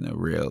like,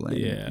 real.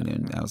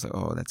 And I was like,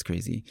 oh, that's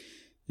crazy.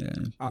 Yeah.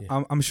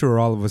 I'm sure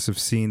all of us have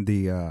seen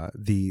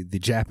the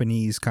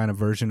Japanese kind of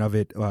version of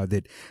it.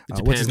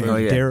 What's his name?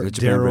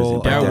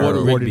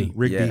 Daryl Warden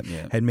Rigby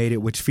had made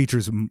it, which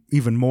features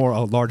even more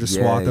a larger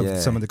swath of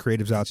some of the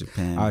creatives out here.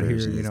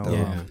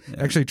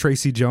 Actually,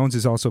 Tracy Jones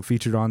is also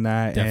featured on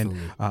that,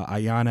 Definitely. and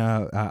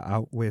Ayana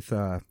out with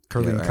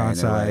Curly and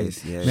Kansai.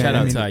 Shout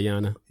out to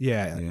Ayana.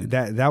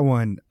 That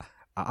one.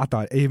 I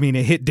thought, it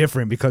hit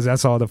different because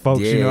that's all the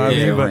folks,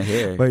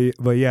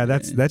 But yeah,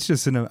 that's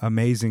just an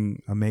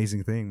amazing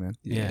thing, man.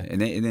 Yeah. And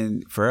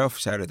then Pharrell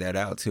shouted that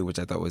out too, which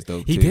I thought was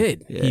dope. He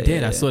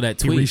did. I saw that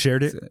tweet. He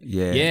reshared it. So,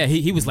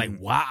 He was like,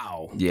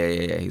 wow.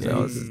 Yeah. He's like,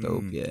 oh, this is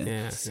dope.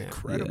 Yeah. It's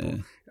incredible. Yeah.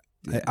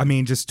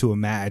 Just to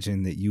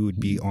imagine that you would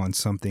be on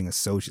something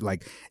associated,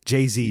 like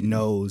Jay-Z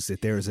knows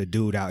that there's a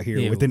dude out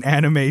here with an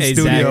anime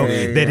studio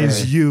that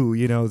is you,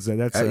 so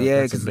that's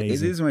because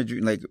amazing. It is my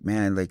dream. Like,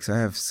 man, like, so I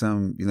have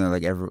some,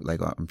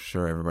 I'm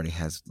sure everybody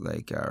has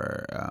like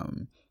our,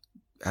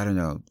 I don't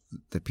know,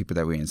 the people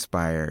that we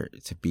inspire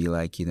to be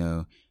like, I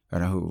don't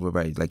know who,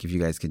 everybody, like if you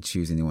guys could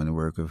choose anyone to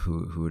work with,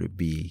 who would it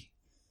be?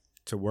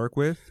 To work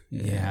with?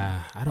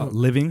 Yeah. I don't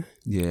living?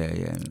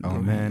 Yeah. Oh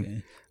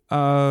man.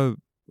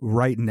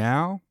 Right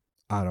now,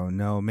 I don't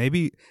know.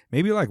 Maybe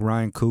like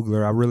Ryan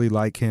Coogler. I really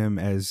like him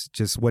as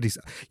just what he's.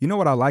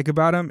 What I like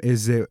about him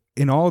is that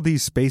in all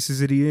these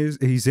spaces that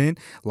he's in,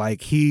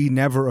 like he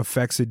never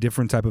affects a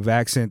different type of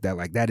accent.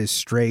 That is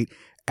straight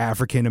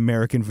African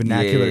American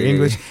vernacular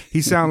English.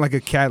 He sound like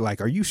a cat.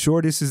 Like, are you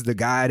sure this is the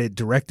guy that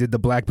directed the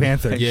Black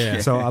Panther? Yeah.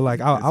 So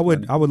I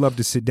would love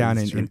to sit down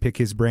and pick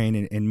his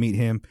brain and meet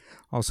him.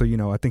 Also,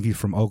 I think he's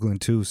from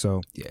Oakland too.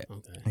 So yeah.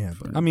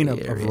 A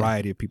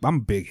variety of people. I'm a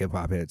big hip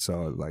hop head,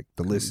 so like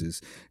the list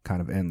is kind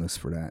of endless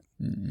for that.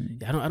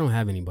 Mm-hmm. I don't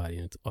have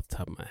anybody off the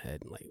top of my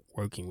head like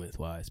working with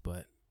wise,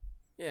 but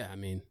yeah.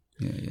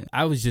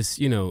 I was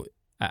just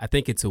I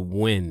think it's a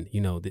win,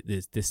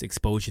 this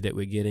exposure that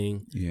we're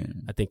getting. Yeah.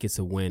 I think it's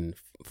a win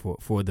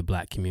for the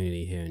Black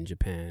community here in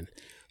Japan.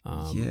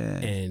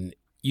 And,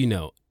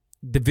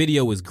 the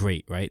video was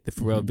great, right? The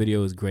Pharrell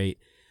video is great.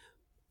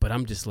 But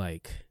I'm just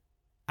like,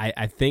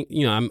 I think,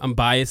 I'm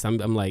biased.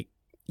 I'm like,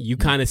 you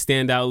kind of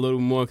stand out a little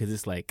more because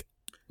it's like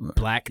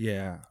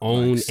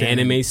Black-owned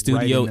anime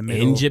studio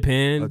in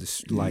Japan.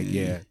 That's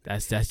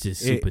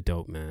just super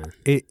dope, man.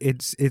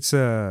 It's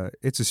a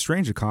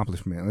strange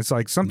accomplishment. It's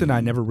like something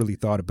I never really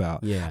thought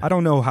about. Yeah. I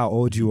don't know how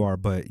old you are,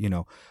 but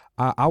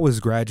I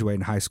was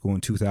graduating high school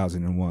in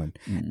 2001,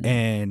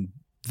 and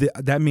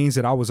that means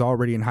that I was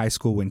already in high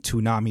school when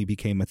Toonami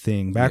became a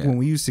thing. Back when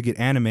we used to get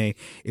anime,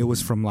 it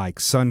was from like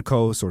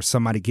Suncoast, or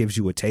somebody gives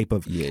you a tape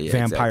of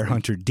Vampire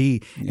Hunter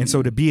D. And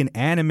so to be an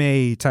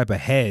anime type of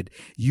head,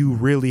 you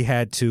really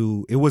had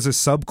to, it was a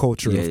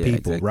subculture of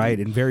people, right?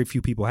 And very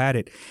few people had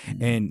it.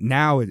 And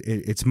now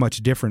it's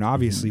much different,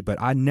 obviously, but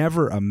I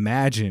never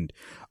imagined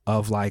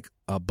of like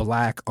a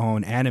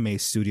Black-owned anime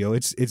studio.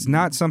 It's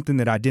not something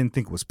that I didn't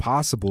think was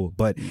possible,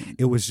 but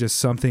it was just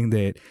something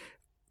that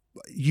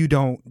you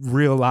don't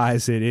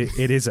realize that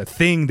it is a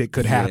thing that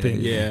could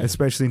happen,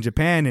 especially in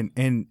Japan,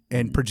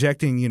 and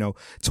projecting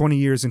 20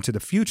 years into the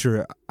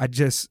future.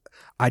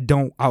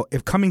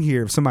 If coming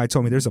here, if somebody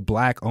told me there's a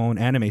Black-owned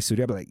anime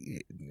studio, I'd be like,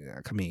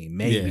 I mean,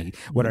 maybe.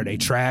 What are they,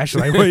 trash?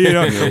 Like,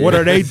 what, what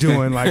are they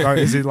doing? Like,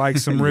 is it like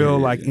some real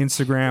like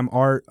Instagram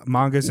art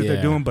mangas that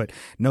they're doing? But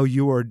no,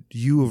 you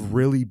have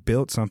really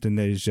built something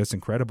that is just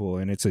incredible,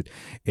 and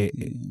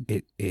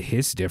it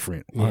hits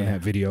different on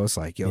that video. It's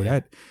like,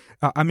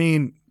 I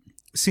mean,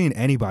 seeing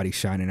anybody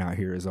shining out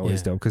here is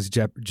always dope, because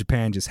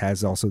Japan just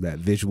has also that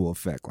visual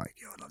effect. Like,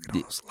 yo, look at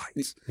all those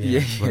lights.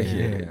 Yeah.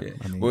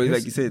 I mean, well,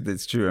 like you said,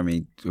 that's true. I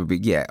mean,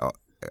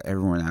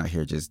 everyone out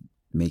here just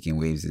making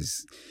waves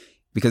is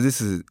because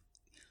this is.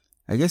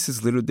 I guess it's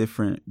a little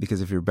different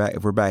because if we're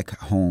back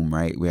home,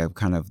 right? We have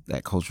kind of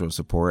that cultural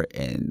support,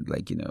 and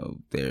like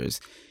there's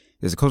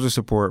a cultural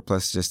support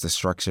plus just the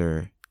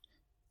structure.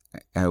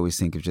 I always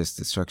think of just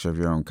the structure of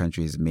your own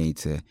country is made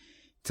to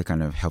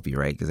kind of help you,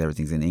 right? Because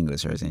everything's in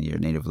English, or it's in your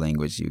native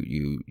language.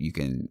 You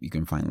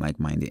can find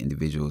like-minded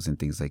individuals and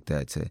things like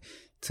that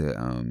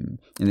and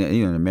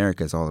in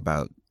America it's all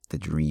about the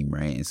dream,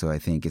 right? And so I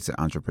think it's an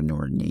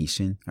entrepreneur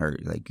nation, or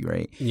like,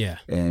 right? Yeah.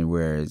 And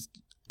whereas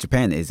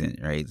Japan isn't,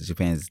 right?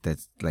 Japan's,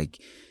 that's like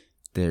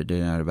they're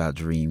not about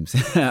dreams.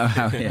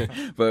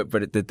 But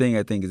the thing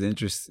I think is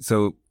interesting.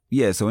 So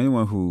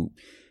anyone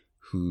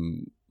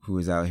who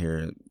is out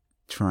here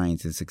trying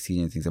to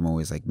succeed in things, I'm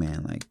always like,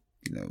 man, like,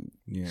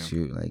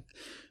 shoot, like,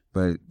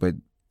 but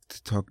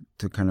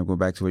to kind of go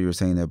back to what you were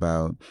saying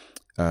about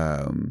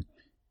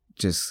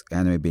just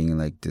anime being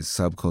like this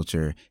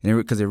subculture, and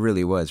because it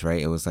really was,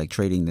 right? It was like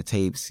trading the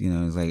tapes,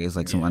 it's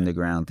like some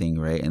underground thing,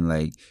 right? And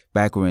like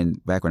back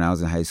when I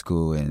was in high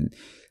school, and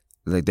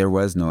like there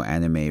was no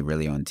anime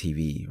really on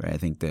TV, right? I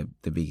think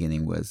the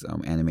beginning was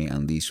Anime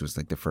Unleashed was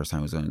like the first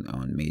time it was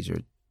on major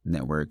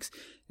networks,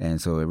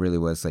 and so it really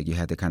was like you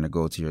had to kind of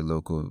go to your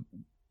local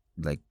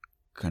like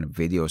kind of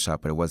video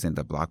shop, but it wasn't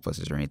the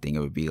Blockbusters or anything. It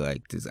would be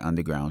like these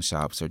underground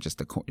shops, or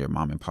just your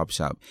mom and pop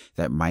shop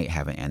that might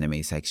have an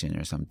anime section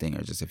or something,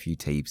 or just a few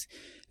tapes.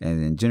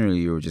 And then generally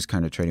you were just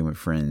kind of trading with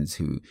friends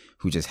who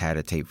just had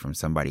a tape from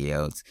somebody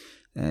else.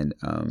 And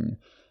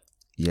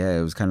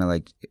it was kind of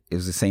like, it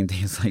was the same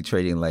thing as like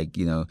trading like,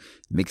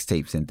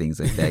 mixtapes and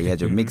things like that. You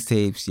had your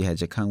mixtapes, you had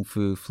your kung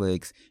fu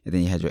flicks, and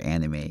then you had your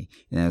anime.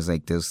 And I was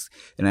like this,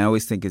 and I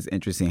always think it's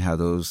interesting how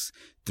those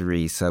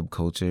three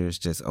subcultures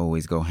just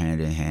always go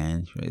hand in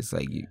hand. Right? It's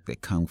like the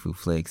kung fu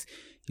flicks,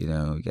 you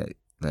got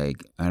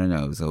like, I don't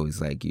know, it's always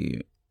like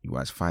you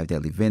watch Five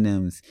Deadly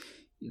Venoms,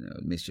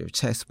 Mystery of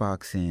Chess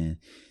Boxing.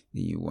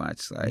 Then you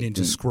watch like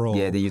Ninja Scroll.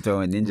 Yeah, then you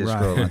throw a Ninja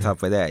Scroll on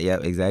top of that. Yeah,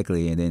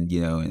 exactly. And then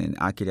and then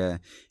Akira,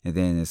 and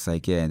then it's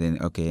like and then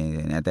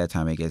and at that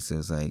time I guess it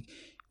was like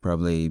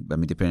probably, I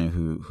mean, depending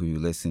on who you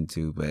listen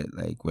to, but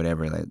like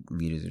whatever, like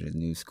Leaders of the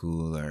New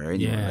School or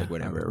like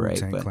whatever, right?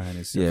 Wu-Tang but Clan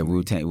is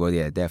Wu-Tang.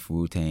 Well, def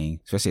Wu-Tang,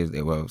 especially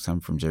I'm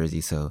from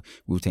Jersey, so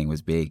Wu-Tang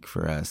was big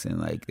for us, and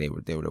like they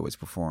would always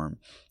perform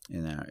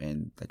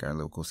in like our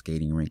local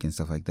skating rink and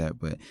stuff like that.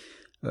 But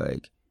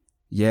like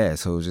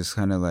so it was just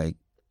kind of like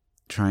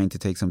trying to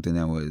take something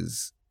that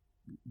was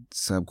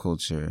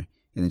subculture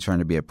and then trying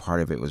to be a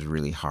part of it was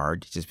really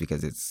hard, just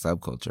because it's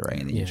subculture, right?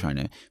 And then you're trying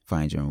to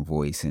find your own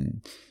voice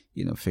and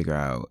figure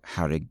out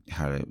how to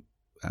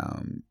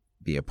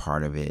be a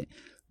part of it.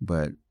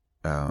 But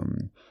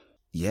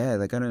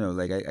like I don't know,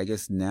 like I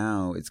guess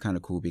now it's kind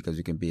of cool because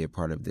we can be a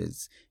part of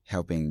this,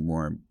 helping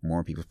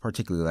more people,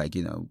 particularly like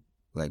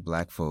like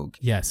Black folk,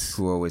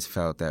 who always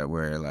felt that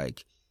we're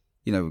like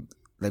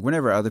like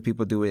whenever other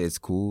people do it, it's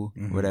cool,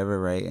 whatever,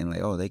 right? And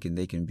like, oh, they can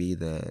be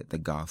the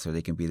goths, or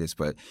they can be this.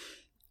 But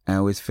I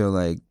always feel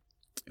like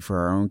for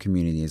our own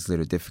community, it's a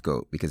little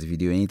difficult, because if you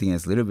do anything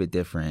that's a little bit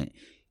different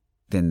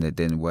than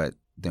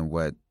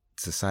what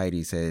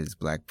society says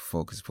Black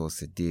folk is supposed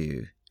to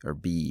do or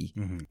be,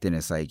 then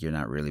it's like you're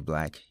not really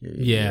Black.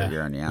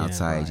 You're on the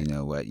outside.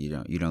 Right.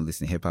 You don't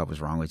listen to hip hop. What's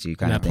wrong with you?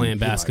 Kind you're of not playing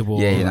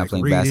basketball. You're not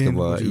playing reading,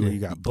 basketball. You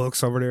got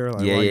books over there.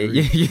 Like,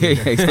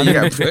 You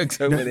got books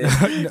over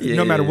there.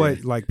 No matter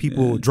what, like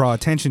people draw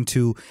attention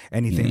to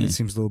anything that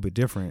seems a little bit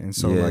different, and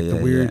so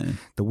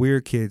the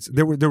weird kids.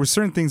 There were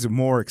certain things that were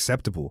more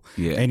acceptable.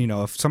 Yeah. And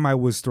if somebody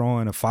was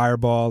throwing a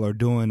fireball or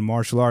doing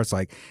martial arts,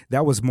 like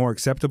that was more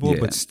acceptable,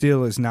 but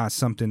still is not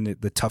something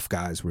that the tough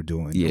guys were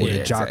doing or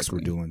the jocks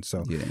were doing.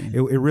 So. Yeah.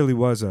 It really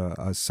was a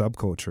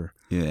subculture.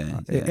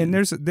 And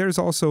there's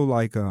also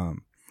like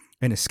an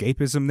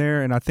escapism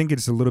there, and I think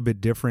it's a little bit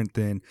different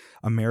than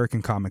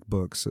American comic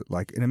books.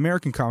 Like in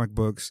American comic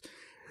books,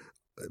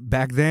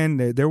 back then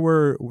there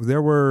were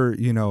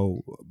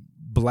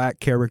Black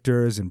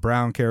characters and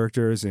brown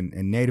characters and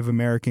Native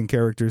American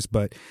characters,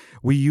 but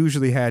we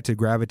usually had to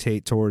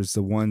gravitate towards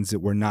the ones that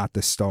were not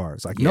the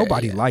stars. Like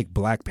nobody liked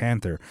Black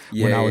Panther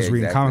when I was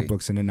reading comic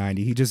books in the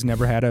 90s. He just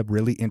never had a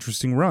really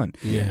interesting run.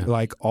 Yeah.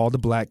 Like all the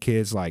Black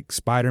kids like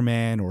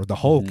Spider-Man or the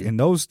Hulk, and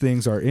those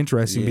things are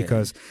interesting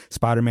because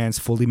Spider-Man's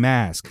fully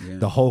masked. Yeah.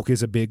 The Hulk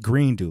is a big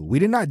green dude. We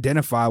didn't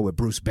identify with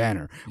Bruce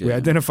Banner. We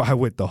identify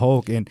with the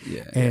Hulk.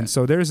 And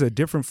so there's a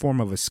different form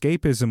of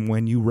escapism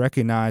when you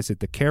recognize that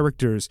the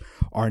characters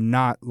are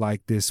not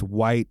like this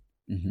white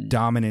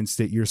dominance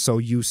that you're so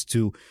used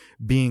to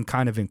being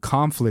kind of in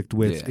conflict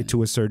with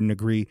to a certain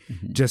degree,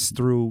 just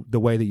through the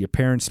way that your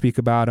parents speak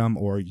about them,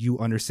 or you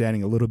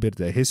understanding a little bit of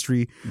the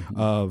history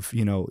of,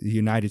 you know, the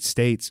United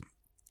States.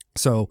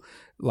 So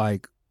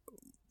like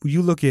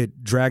you look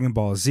at Dragon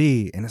Ball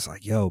Z and it's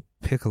like, yo,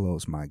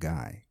 Piccolo's my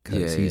guy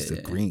because he's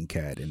the green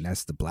cat and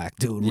that's the black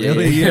dude,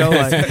 really, you know,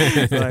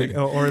 like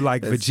or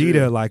like that's Vegeta,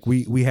 true. Like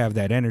we have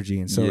that energy,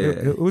 and so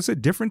it was a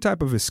different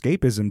type of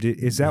escapism.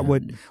 Is that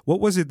what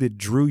was it that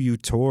drew you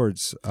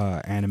towards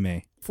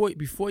anime?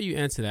 Before you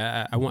answer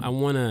that, I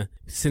want to,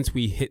 since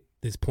we hit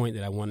this point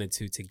that I wanted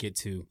to get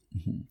to,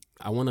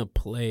 I want to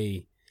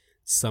play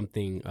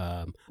something,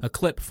 a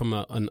clip from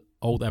an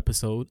old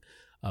episode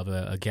of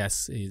a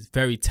guest. He's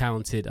very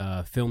talented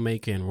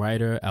filmmaker and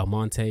writer,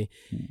 Almonte.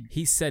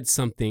 He said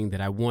something that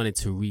I wanted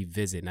to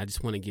revisit, and I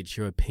just want to get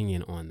your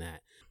opinion on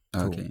that.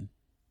 Okay.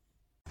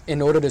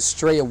 In order to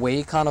stray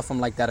away kind of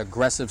from like that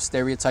aggressive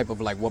stereotype of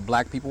like what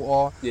black people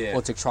are,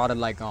 or to try to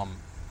like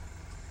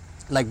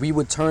we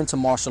would turn to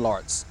martial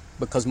arts,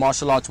 because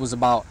martial arts was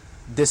about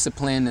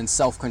discipline and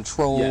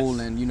self-control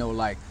and, you know,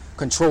 like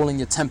controlling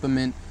your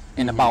temperament,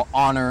 and about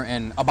honor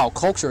and about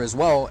culture as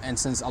well. And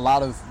since a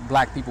lot of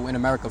black people in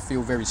America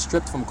feel very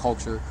stripped from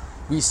culture,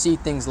 we see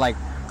things like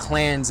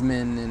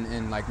Klansmen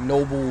and like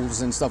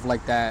nobles and stuff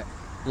like that,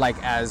 like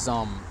as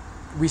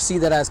we see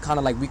that as kind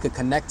of like we could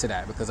connect to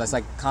that, because that's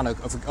like kind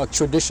of a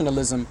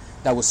traditionalism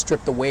that was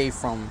stripped away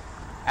from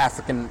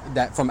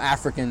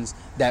Africans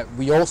that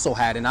we also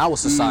had in our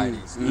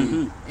societies.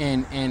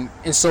 And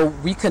so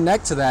we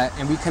connect to that,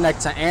 and we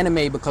connect to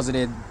anime because of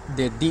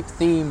their deep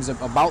themes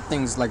about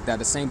things like that,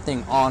 the same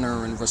thing,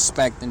 honor and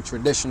respect and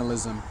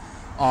traditionalism,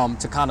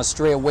 to kind of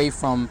stray away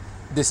from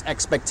this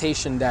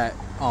expectation that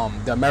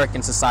the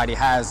American society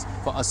has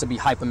for us to be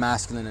hyper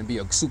masculine and be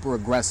super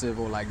aggressive,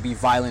 or like be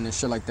violent and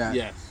shit like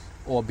that,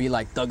 or be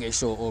like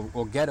thuggish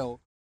or ghetto.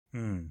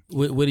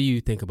 What do you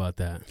think about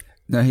that?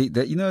 No,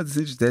 you know, it's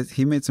interesting that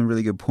he made some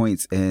really good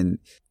points, and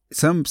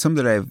some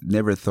that I've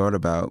never thought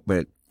about,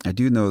 but I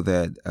do know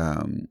that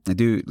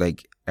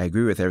I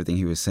agree with everything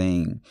he was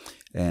saying,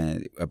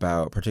 and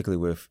about particularly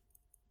with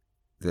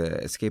the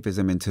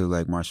escapism into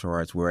like martial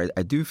arts, where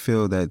I do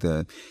feel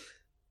that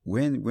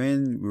when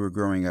we were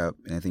growing up,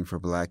 and I think for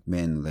black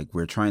men, like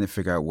we're trying to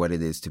figure out what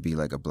it is to be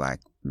like a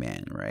black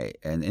man, right?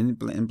 And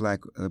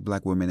black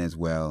women as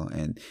well,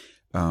 and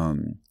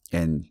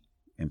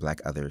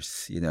black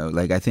others, you know,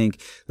 like I think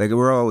like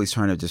we're always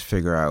trying to just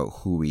figure out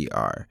who we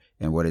are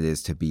and what it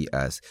is to be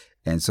us.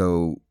 And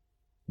so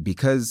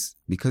because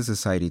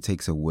society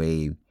takes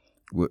away,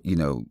 you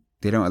know,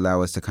 they don't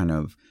allow us to kind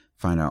of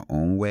find our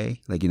own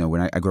way. Like, you know,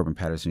 when I grew up in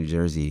Patterson, New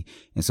Jersey,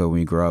 and so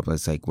when you grow up,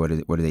 it's like, what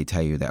do they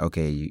tell you? That,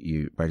 okay,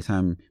 you by the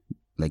time,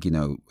 like, you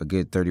know, a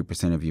good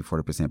 30% of you,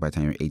 40% by the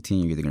time you're 18,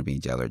 you're either going to be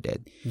in jail or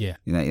dead. Yeah.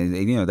 You know, and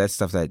you know, that's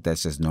stuff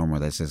that's just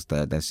normal. That's just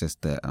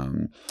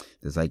the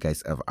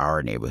zeitgeist of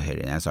our neighborhood,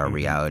 and that's our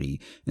reality.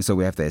 And so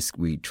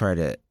we try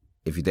to,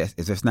 if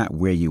that's not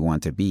where you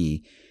want to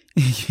be,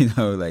 you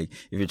know, like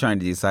if you're trying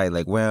to decide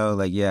like, well,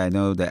 like, yeah, I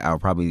know that I'll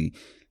probably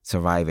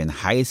survive in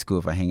high school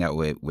if I hang out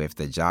with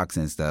the jocks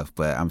and stuff,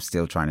 but I'm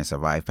still trying to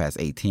survive past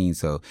 18.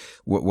 So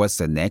what's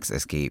the next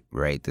escape,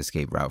 right? The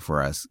escape route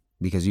for us?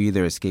 Because you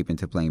either escape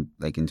into playing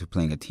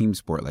a team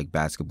sport like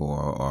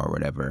basketball or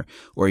whatever,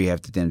 or you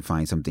have to then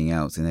find something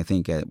else. And I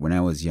think when I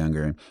was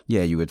younger,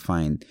 you would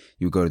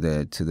go to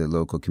the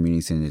local community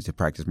center to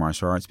practice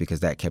martial arts because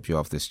that kept you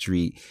off the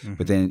street.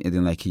 But then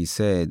like he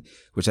said,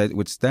 which I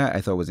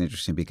thought was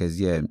interesting, because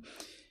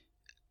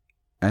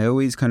I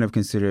always kind of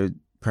considered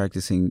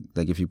practicing,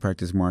 like if you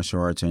practice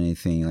martial arts or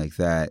anything like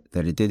that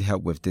it did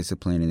help with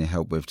discipline, and it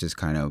helped with just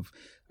kind of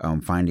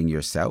finding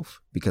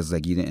yourself, because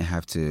like you didn't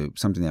have to,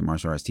 something that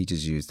martial arts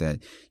teaches you is that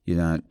you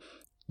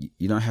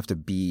don't have to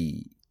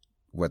be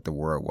what the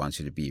world wants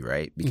you to be,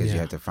 right? Because you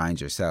have to find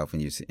yourself,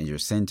 and you're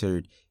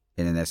centered,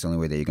 and then that's the only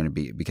way that you're going to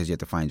be, because you have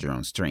to find your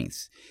own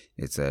strengths.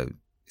 It's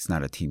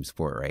not a team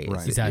sport, right?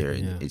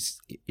 Right.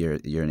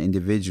 You're an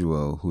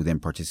individual who then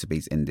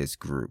participates in this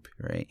group,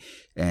 right?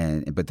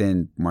 But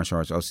then martial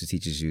arts also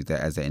teaches you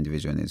that as an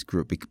individual in this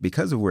group,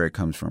 because of where it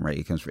comes from, right?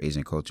 It comes from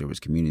Asian culture,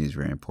 which community is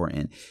very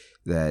important,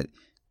 that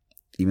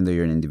even though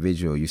you're an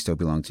individual, you still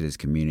belong to this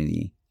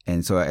community.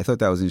 And so I thought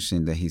that was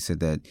interesting that he said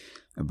that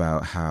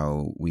about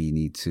how we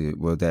need to,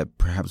 well, that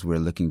perhaps we're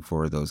looking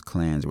for those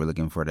clans, we're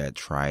looking for that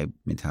tribe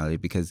mentality,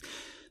 because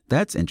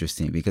that's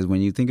interesting. Because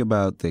when you think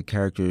about the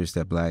characters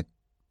of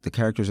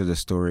the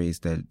stories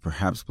that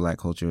perhaps black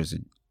culture is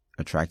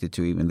attracted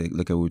to, even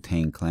look at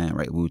Wu-Tang Clan,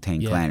 right?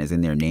 Wu-Tang Clan is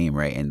in their name,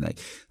 right? And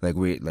like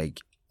we like,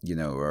 you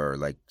know, or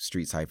like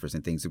street ciphers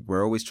and things.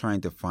 We're always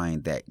trying to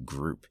find that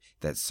group,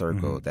 that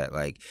circle, that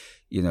like,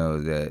 you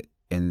know,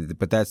 and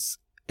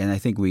I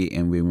think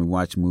when we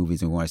watch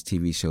movies and watch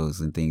TV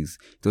shows and things,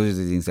 those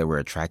are the things that we're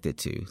attracted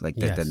to, like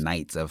the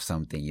knights of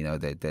something, you know,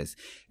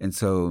 and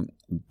so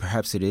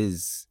perhaps it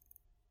is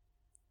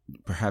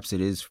perhaps it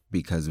is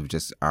because of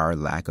just our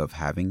lack of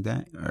having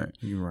that, or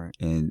You're right.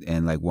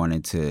 and like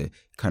wanting to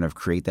kind of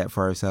create that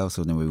for ourselves.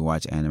 So then we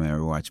watch anime or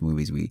we watch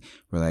movies, we're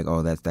like,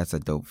 oh, that's a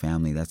dope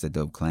family, that's a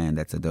dope clan,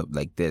 that's a dope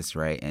like this,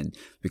 right? And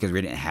because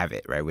we didn't have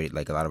it, right? We,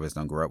 like, a lot of us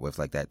don't grow up with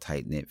like that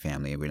tight knit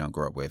family, and we don't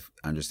grow up with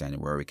understanding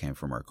where we came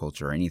from, our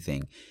culture or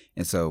anything.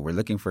 And so we're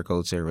looking for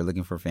culture, we're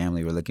looking for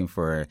family, we're looking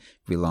for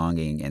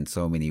belonging in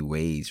so many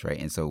ways, right?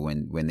 And so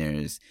when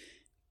there's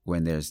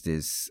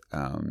this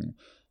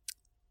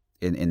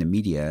in the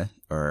media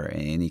or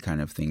in any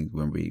kind of thing,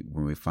 when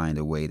we find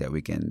a way that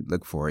we can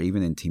look for,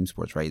 even in team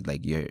sports, right?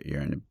 Like you're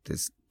in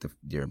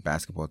your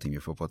basketball team, your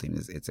football team,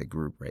 it's a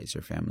group, right? It's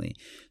your family.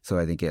 So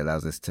I think it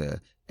allows us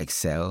to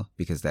excel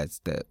because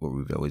that's what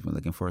we've always been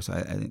looking for. So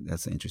I think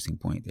that's an interesting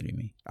point that he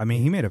made. I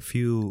mean, he made a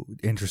few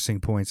interesting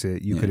points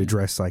that you could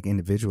address like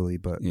individually,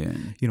 but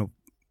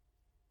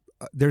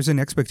there's an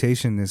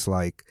expectation that's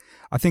like,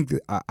 I think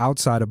that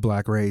outside of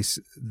black race,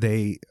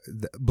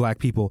 black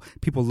people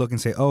look and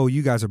say, oh,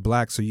 you guys are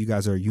black, so you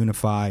guys are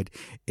unified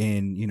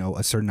in,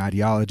 a certain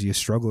ideology, a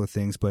struggle of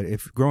things. But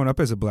if growing up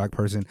as a black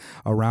person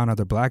around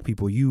other black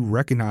people, you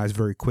recognize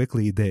very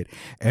quickly that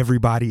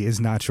everybody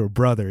is not your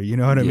brother. You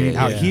know what I mean?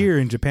 Out here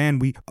in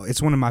Japan,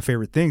 it's one of my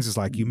favorite things. It's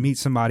like you meet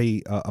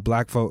somebody,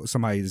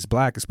 somebody that's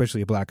black,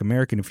 especially a black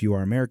American, if you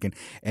are American,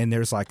 and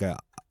there's like a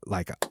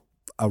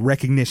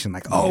recognition,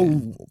 like,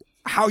 oh,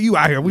 how you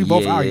out here? We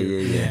both out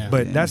here.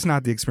 But that's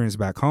not the experience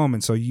back home.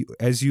 And so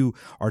as you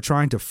are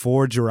trying to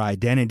forge your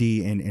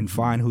identity and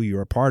find who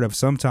you're a part of,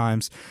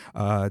 sometimes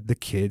the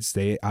kids,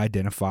 they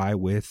identify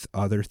with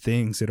other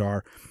things that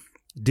are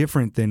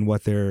different than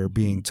what they're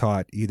being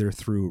taught, either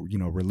through,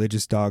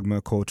 religious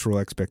dogma, cultural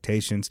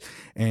expectations.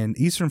 And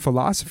Eastern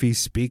philosophies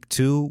speak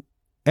to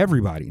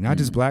everybody, not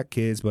just black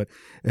kids, but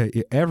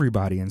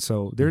everybody. And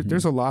so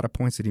there's a lot of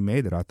points that he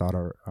made that I thought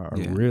are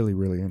really,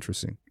 really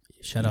interesting.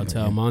 Shout out to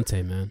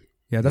Almonte, man.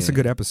 Yeah, that's a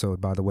good episode,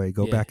 by the way.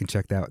 Go back and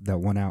check that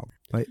one out.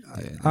 But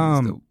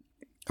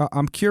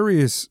I'm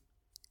curious.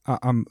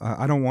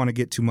 I don't want to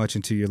get too much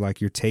into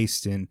your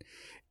taste in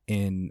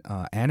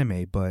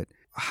anime, but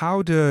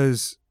how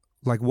does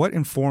what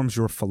informs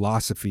your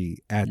philosophy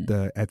at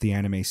the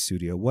anime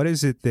studio? What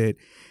is it that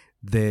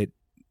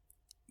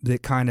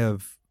kind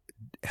of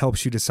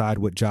helps you decide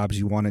what jobs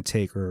you want to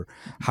take or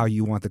how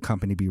you want the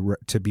company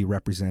to be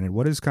represented?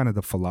 What is kind of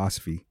the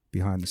philosophy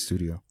behind the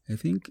studio? I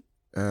think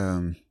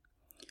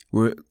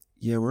we're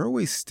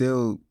always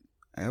still,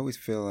 I always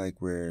feel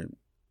like we're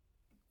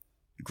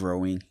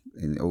growing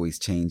and always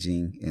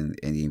changing and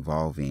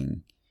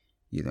evolving,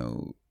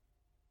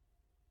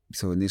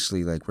 so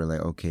initially we're like,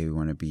 okay, we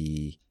want to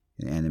be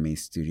an anime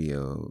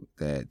studio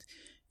that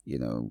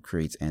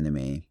creates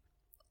anime,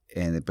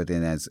 but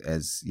then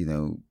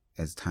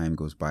as time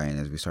goes by and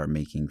as we start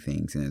making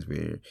things and as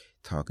we're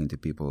talking to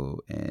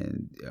people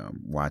and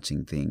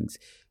watching things,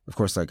 of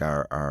course,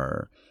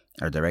 our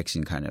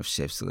direction kind of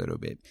shifts a little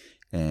bit.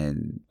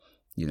 And,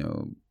 and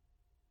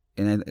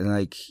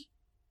I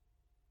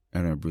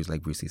don't know, Bruce Lee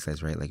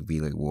says, right? Like,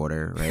 be like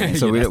water, right? And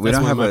so we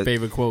don't have my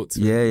favorite quotes.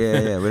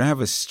 Yeah. We don't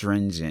have a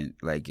stringent,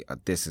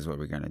 this is what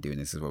we're going to do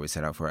and this is what we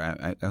set out for.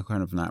 I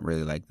kind of not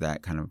really like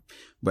that kind of,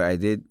 but I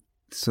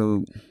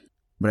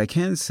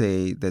can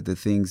say that the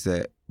things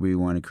that we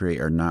want to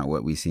create are not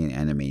what we see in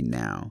anime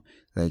now.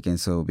 And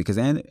so, because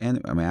I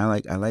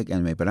like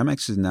anime, but I'm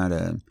actually not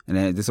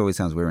this always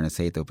sounds weird when I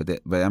say it though,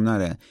 but I'm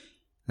not an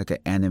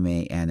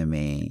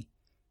anime,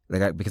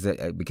 because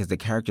the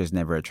characters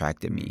never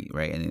attracted me,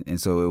 right?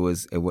 And so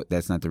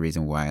that's not the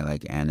reason why I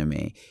like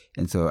anime.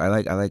 And so I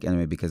like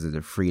anime because of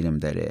the freedom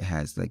that it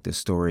has, the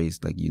stories,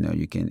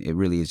 it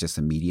really is just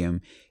a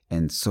medium,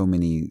 and so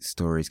many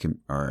stories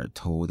are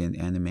told in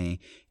anime,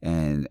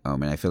 and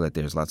I feel like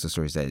there's lots of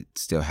stories that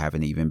still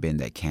haven't even been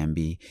that can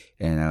be,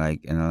 and I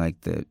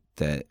like that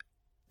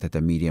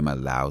the medium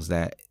allows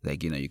that,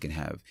 you can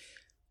have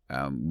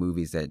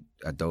movies that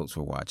adults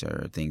will watch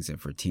or things that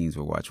for teens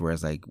will watch,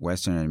 whereas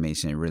Western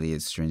animation, it really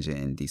is stringent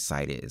and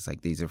decided. It's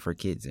these are for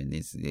kids, and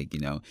it's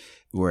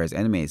whereas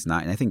anime is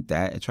not. And I think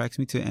that attracts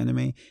me to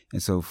anime.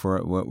 And so for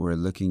what we're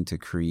looking to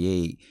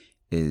create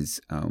is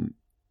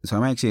so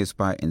I'm actually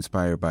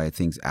inspired by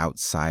things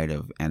outside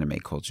of anime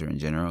culture in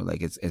general.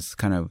 It's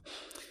kind of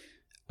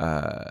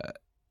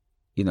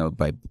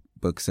by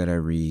books that I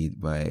read,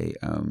 by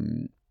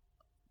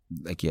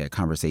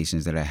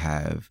conversations that I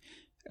have,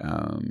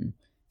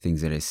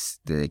 things that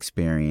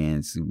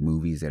experience,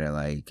 movies that I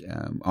like,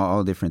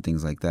 all different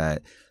things like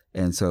that.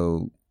 And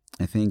so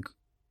I think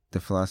the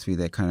philosophy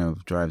that kind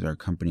of drives our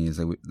company is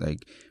we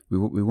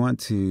want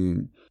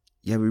to,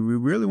 we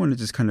really want to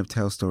just kind of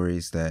tell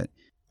stories that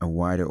a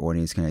wider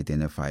audience can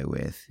identify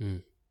with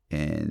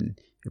and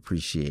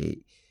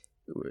appreciate.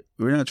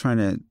 We're not trying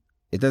to,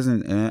 it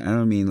doesn't, I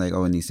don't mean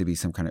it needs to be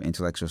some kind of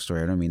intellectual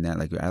story. I don't mean that.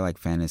 I like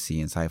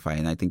fantasy and sci-fi,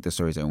 and I think the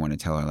stories I want to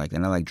tell are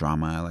and I like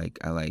drama.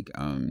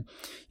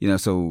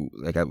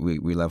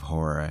 We love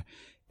horror.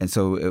 And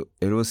so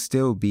it will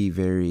still be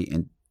very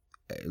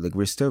like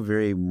we're still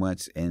very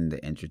much in the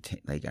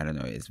like I don't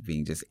know, it's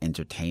being just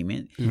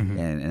entertainment,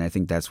 and I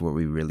think that's what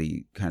we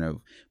really kind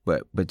of,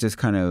 but just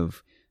kind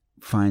of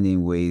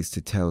finding ways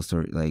to tell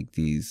story like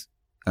these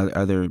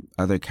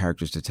other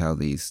characters to tell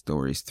these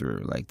stories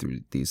through, like through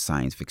these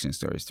science fiction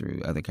stories,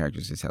 through other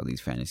characters to tell these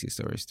fantasy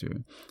stories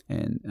through,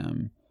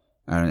 and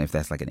I don't know if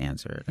that's like an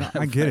answer.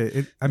 I get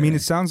it. I mean,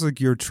 it sounds like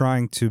you're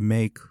trying to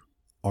make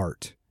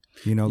art,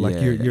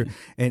 like you're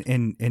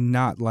and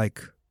not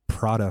like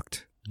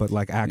product, but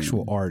like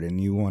actual art,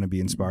 and you want to be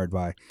inspired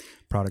by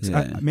products.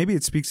 Maybe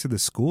it speaks to the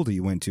school that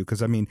you went to,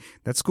 because I mean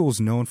that school is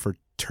known for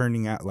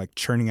churning out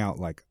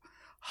like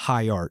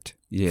high art,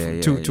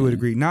 to a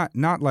degree,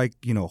 not like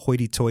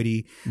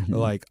hoity-toity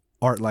like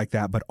art like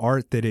that, but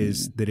art that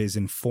is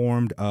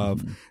informed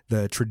of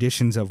the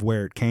traditions of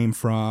where it came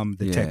from,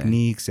 the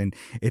techniques, and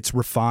it's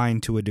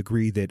refined to a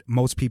degree that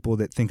most people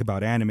that think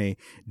about anime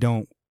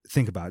don't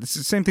think about. It's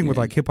the same thing with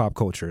like hip hop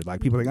culture. Like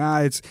people are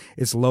like,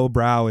 it's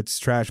lowbrow, it's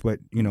trash, but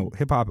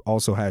hip hop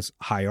also has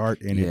high art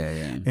in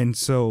it. And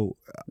so,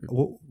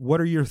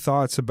 what are your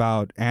thoughts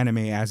about anime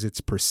as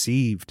it's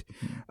perceived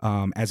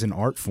as an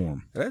art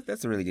form?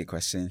 That's a really good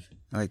question.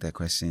 I like that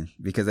question,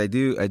 because I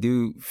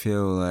do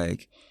feel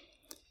like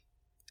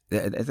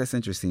that's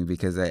interesting,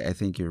 because I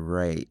think you're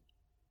right.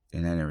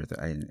 And I never thought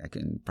I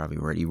can probably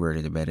word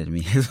it better than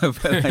me.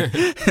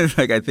 But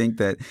like I think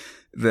that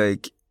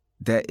like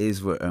that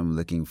is what I'm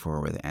looking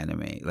for with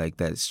anime, like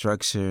that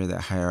structure,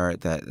 that high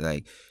art, that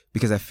like,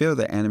 because I feel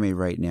that anime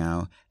right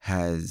now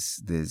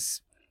has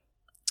this,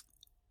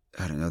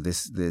 I don't know,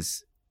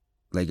 this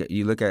like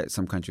you look at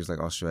some countries like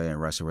Australia and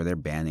Russia where they're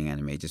banning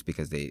anime just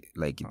because they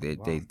like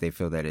they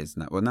feel that it's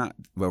not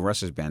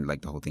Russia's banned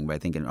like the whole thing, but I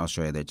think in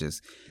Australia they're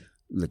just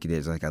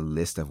there's like a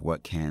list of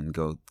what can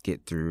go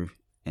get through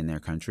in their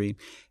country,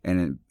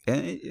 and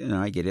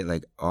I get it,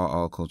 like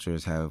all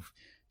cultures have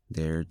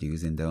their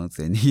do's and don'ts,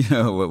 and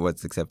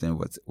what's acceptable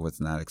and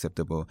what's not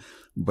acceptable,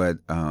 but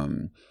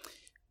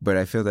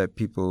I feel that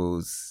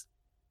people's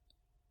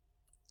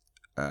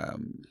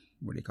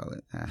what do you call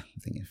it? I'm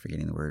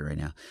forgetting the word right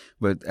now,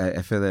 but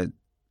I feel that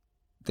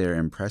their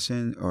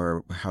impression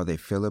or how they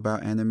feel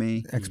about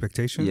anime,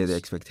 expectations, the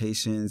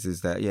expectations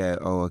is that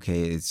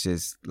it's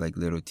just like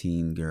little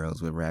teen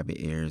girls with rabbit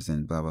ears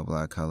and blah blah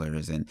blah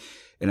colors, and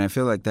I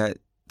feel like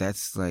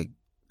that's like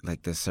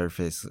the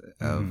surface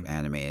of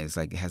anime. It's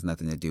like it has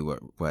nothing to do with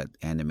what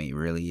anime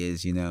really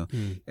is,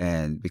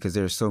 and because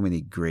there's so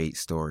many great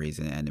stories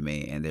in anime,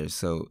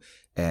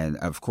 and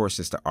of course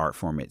just the art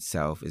form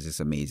itself is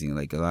just amazing.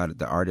 Like a lot of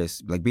the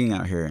artists, like being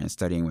out here and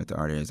studying with the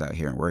artists out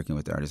here and working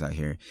with the artists out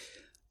here,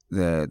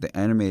 the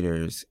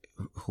animators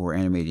who are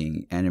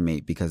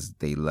animate because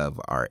they love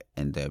art,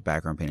 and the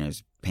background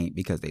painters paint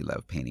because they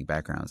love painting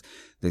backgrounds.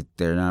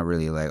 They're not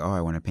really like,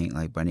 I want to paint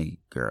like bunny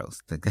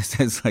girls. Like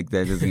that's like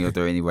that doesn't go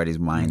through anybody's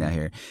mind out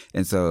here.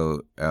 And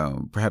so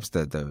perhaps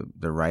the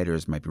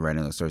writers might be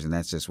writing those stories, and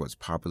that's just what's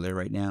popular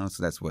right now.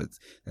 So that's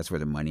where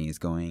the money is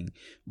going.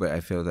 But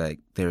I feel like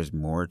there's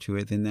more to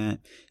it than that,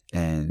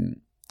 and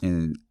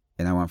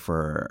I want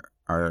for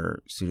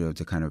our studio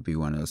to kind of be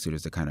one of those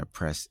studios to kind of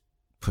push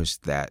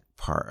that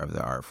part of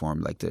the art form,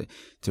 like to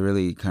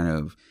really kind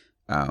of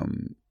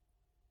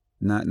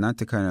not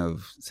to kind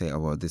of say,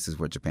 this is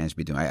what Japan should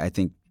be doing. I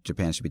think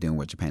Japan should be doing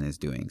what Japan is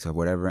doing. So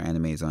whatever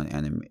anime is on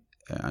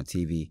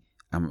TV,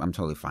 I'm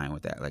totally fine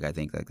with that. Like I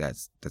think like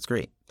that's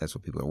great. That's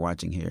what people are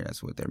watching here.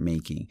 That's what they're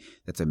making.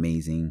 That's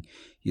amazing.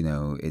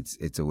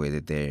 It's a way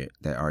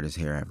that artists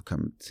here have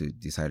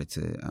decided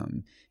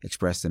to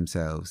express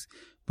themselves.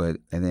 But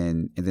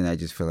and then I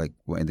just feel like,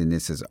 and then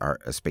this is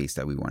a space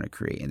that we want to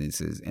create, and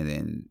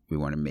then we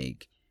want to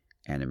make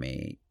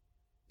anime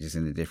just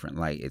in a different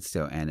light. It's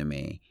still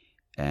anime,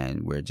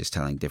 and we're just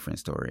telling different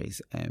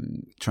stories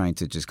and trying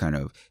to just kind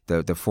of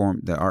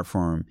the art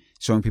form,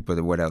 showing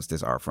people what else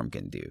this art form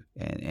can do,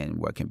 and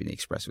what can be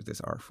expressed with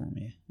this art form.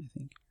 I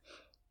think.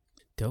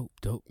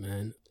 Dope,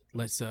 man.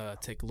 Let's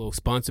take a little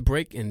sponsor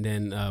break, and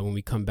then when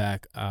we come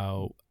back,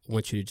 I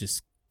want you to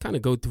just kind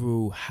of go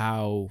through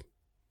how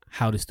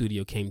the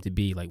studio came to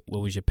be. Like,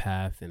 what was your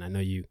path? And I know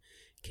you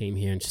came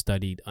here and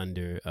studied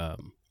under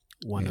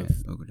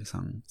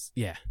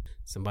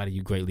somebody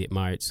you greatly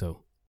admired.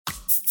 So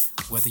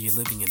whether you're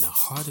living in the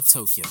heart of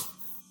Tokyo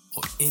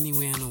or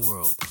anywhere in the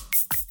world,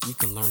 you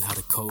can learn how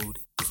to code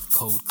with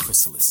Code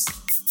Chrysalis.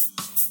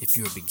 If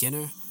you're a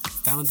beginner,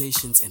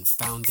 Foundations and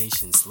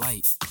Foundations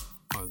Light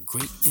are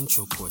great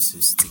intro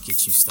courses to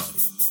get you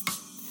started.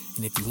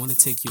 And if you want to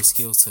take your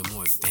skills to a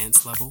more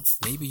advanced level,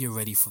 maybe you're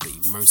ready for the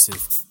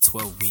immersive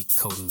 12-week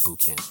coding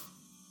bootcamp.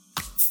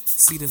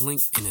 See the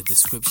link in the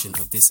description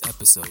of this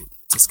episode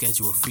to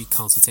schedule a free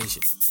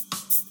consultation.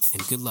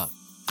 And good luck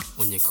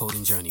on your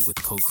coding journey with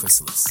Code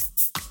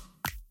Chrysalis.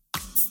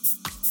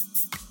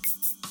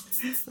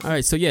 All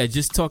right, so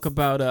just talk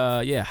about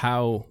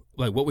how,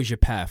 like, what was your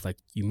path? Like,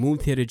 you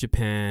moved here to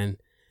Japan,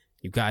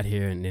 you got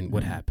here, and then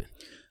what happened?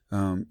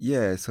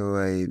 So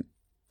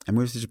I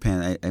moved to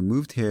Japan. I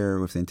moved here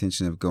with the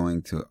intention of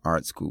going to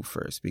art school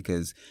first,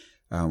 because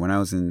when I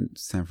was in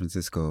San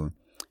Francisco,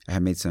 I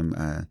had made some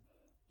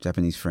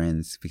Japanese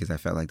friends, because I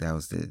felt like that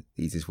was the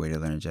easiest way to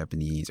learn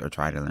Japanese, or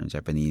try to learn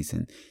Japanese,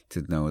 and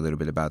to know a little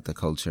bit about the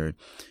culture.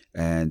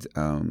 And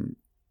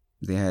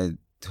they had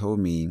told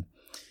me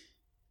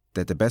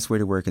that the best way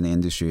to work in the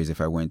industry is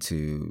if I went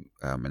to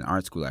an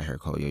art school out here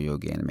called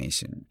Yoyogi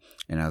Animation.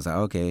 And I was like,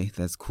 okay,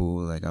 that's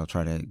cool. Like, I'll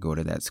try to go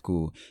to that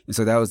school. And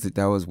so that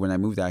was when I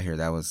moved out here.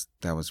 That was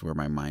where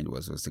my mind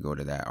was to go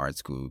to that art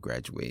school,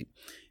 graduate.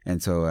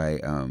 And so I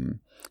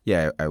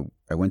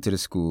went to the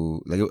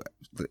school. Like,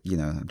 you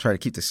know, I'm trying to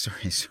keep the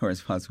story as short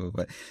as possible.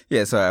 But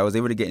yeah, so I was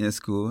able to get into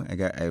school.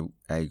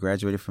 I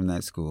graduated from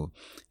that school,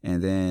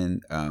 and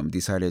then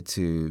decided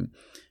to.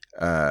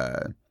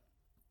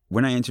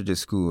 When I entered the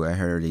school, I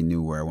already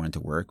knew where I wanted to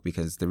work,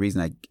 because the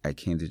reason I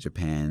came to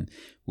Japan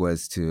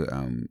was to,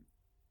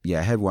 I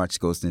had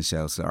watched Ghost in the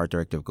Shell. So the art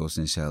director of Ghost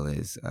in the Shell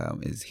is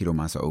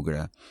Hiromasa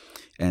Ogura.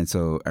 And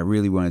so I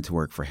really wanted to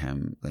work for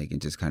him, like,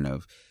 and just kind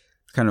of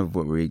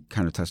what we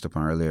kind of touched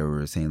upon earlier. We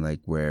were saying,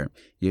 like, where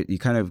you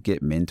kind of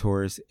get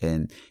mentors.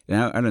 And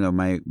I don't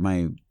know, I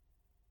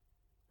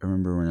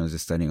remember when I was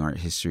just studying art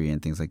history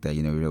and things like that,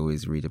 you know, we'd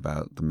always read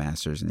about the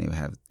masters, and they would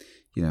have,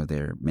 you know,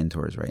 their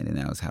mentors, right? And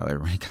that was how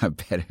everyone got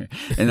better.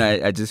 And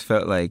I just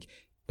felt like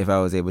if I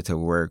was able to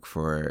work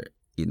for,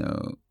 you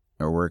know,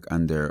 or work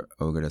under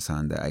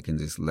Ogura-san, that I can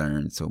just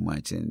learn so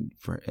much, and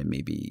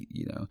maybe,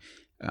 you know,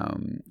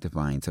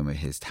 divine some of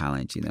his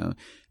talent, you know.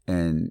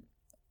 And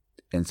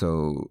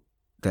so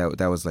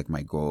that was like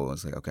my goal. I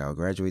was like, okay, I'll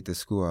graduate this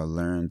school, I'll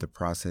learn the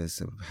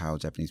process of how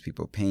Japanese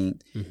people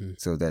paint. Mm-hmm.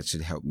 So that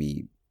should help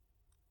me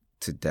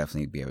to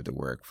definitely be able to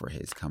work for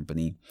his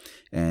company.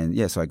 And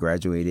yeah, so I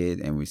graduated,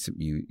 and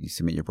you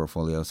submit your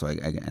portfolio. So I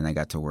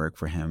got to work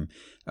for him.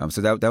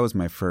 So that was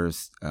my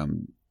first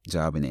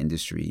job in the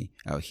industry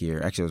out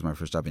here. Actually, it was my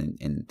first job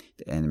in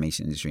the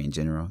animation industry in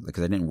general,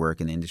 because I didn't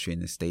work in the industry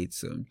in the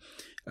States.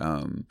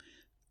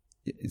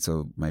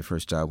 So my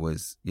first job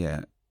was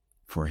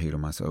for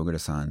Hiromasa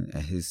Ogura-san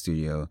at his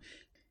studio.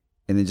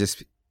 And then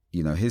just,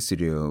 you know, his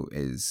studio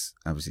is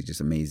obviously just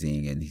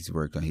amazing, and he's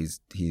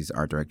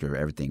art director of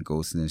everything: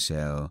 Ghost in the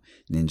Shell,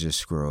 Ninja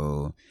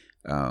Scroll,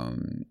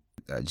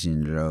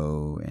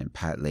 Jinro, and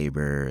Pat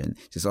Labor, and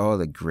just all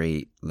the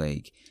great,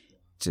 like,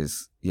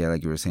 just, yeah,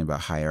 like you were saying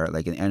about high art,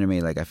 like in anime.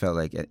 Like, I felt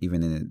like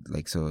even in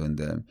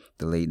the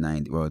late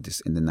 90s, well,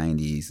 just in the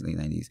 90s, late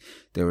 90s,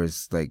 there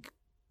was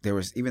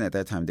even at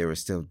that time, there were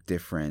still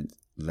different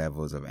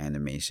levels of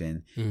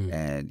animation.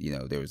 And, you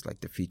know, there was like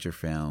the feature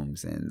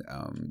films and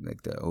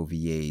like the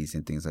OVAs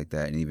and things like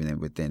that, and even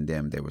within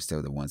them, there were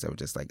still the ones that were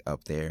just like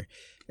up there.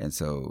 And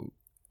so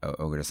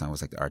Ogura-san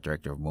was like the art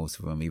director of most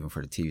of them, even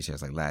for the TV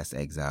shows like Last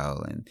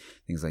Exile and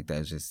things like that. It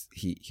was just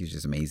he was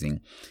just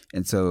amazing.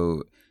 And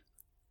so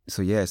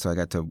I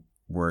got to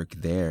work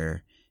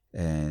there,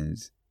 and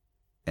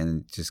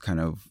just kind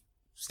of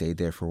stayed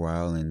there for a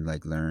while, and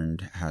like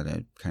learned how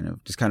to kind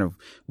of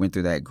went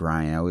through that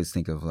grind. I always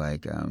think of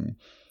like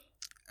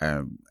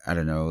I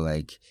don't know,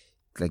 like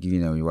you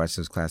know, you watch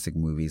those classic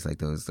movies, like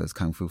those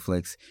kung fu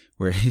flicks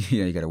where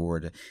you know, you got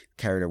to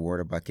carry the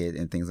water bucket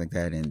and things like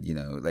that. And, you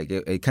know, like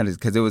it kind of,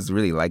 because it was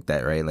really like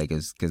that, right? Like,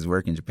 it's because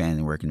work in Japan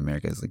and work in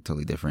America is like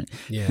totally different.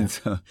 Yeah. And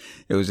so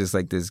it was just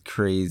like this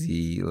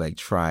crazy like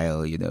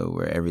trial, you know,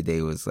 where every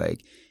day was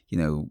like, you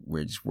know,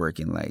 we're just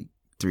working like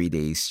 3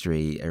 days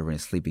straight.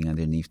 Everyone's sleeping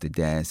underneath the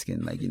desk,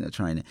 and like, you know,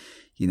 trying to,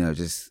 you know,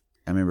 just,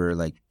 I remember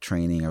like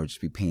training, I would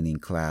just be painting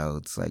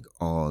clouds like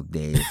all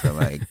day for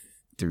like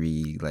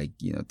 3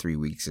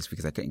 weeks, just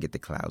because I couldn't get the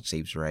cloud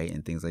shapes right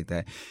and things like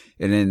that.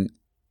 And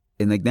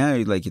like now,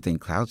 like, you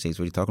think cloud shapes,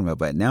 what are you talking about?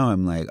 But now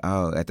I'm like,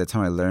 oh, at the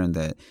time I learned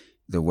that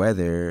the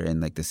weather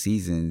and like the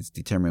seasons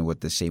determine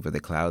what the shape of the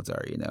clouds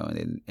are, you know.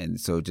 And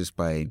so just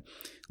by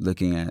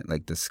looking at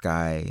like the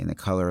sky and the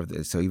color of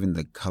so even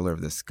the color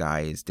of the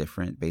sky is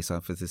different based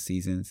off of the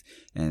seasons.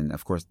 And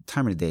of course,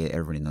 time of the day,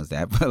 everybody knows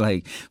that,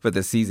 but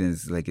the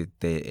seasons, like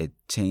it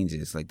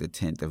changes, like the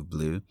tint of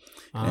blue.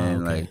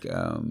 And okay. like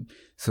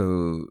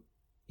so,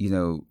 you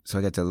know, so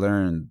I got to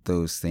learn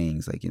those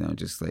things, like, you know,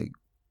 just like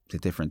the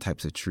different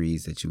types of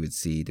trees that you would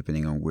see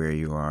depending on where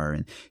you are.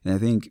 And I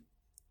think,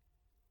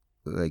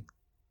 like,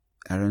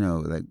 I don't know,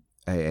 like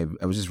I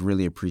was just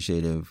really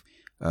appreciative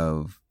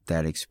of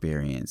that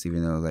experience,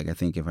 even though, like, I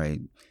think if I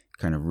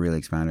kind of really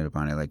expounded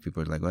upon it, like,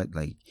 people are like, what,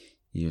 like,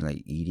 you're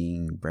like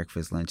eating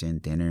breakfast, lunch,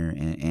 and dinner,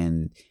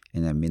 and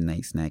a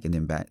midnight snack, and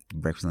then back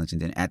breakfast, lunch, and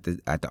dinner at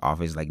the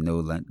office, like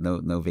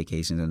no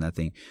vacations or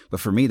nothing. But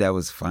for me, that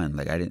was fun.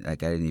 Like, I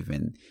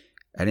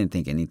didn't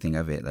think anything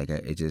of it. Like,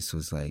 it just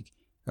was like,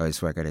 oh,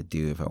 it's what I gotta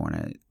do if I want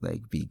to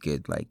like be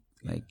good, like,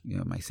 you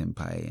know, my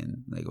senpai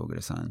and like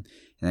Ogura-san.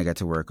 And I got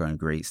to work on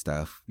great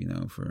stuff, you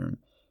know, for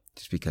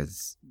just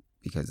because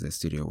the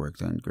studio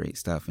worked on great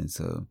stuff. And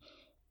so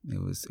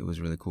it was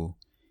really cool.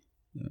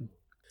 Yeah.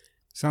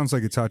 Sounds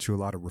like it taught you a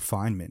lot of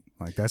refinement.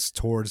 Like, that's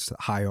towards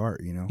high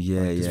art, you know?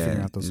 Yeah, like, just yeah.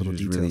 figuring out those little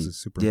details really, is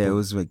super Yeah, important. it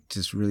was like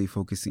just really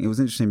focusing. It was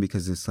interesting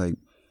because it's like,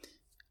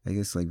 I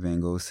guess like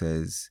Van Gogh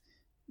says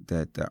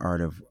that the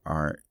art of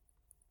art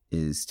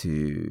is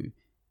to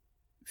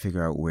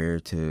figure out where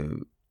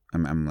to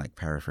I'm like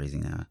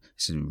paraphrasing now. I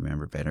should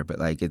remember better, but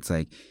like it's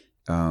like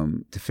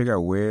to figure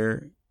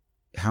out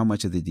how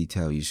much of the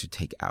detail you should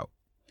take out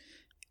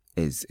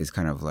is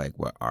kind of like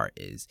what art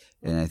is.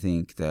 And I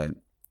think that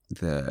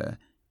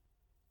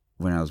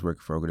when I was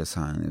working for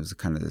Ogura-san, it was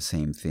kind of the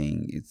same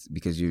thing. It's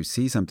because you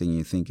see something and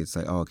you think it's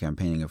like, oh, okay, I'm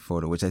painting a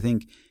photo, which I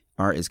think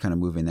art is kind of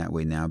moving that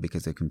way now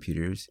because of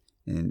computers.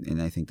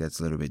 And I think that's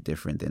a little bit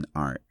different than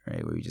art,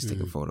 right? Where you just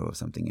take a photo of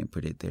something and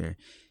put it there.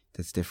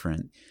 That's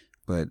different.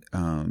 But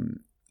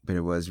it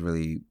was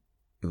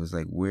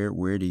like,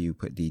 where do you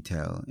put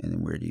detail and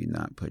then where do you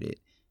not put it?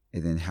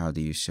 And then how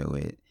do you show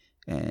it?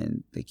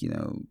 And like,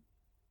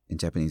 in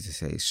Japanese they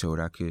say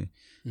shoraku.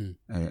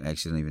 I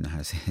actually don't even know how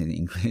to say it in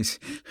English,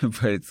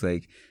 but it's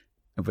like,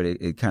 but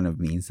it kind of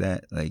means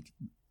that, like,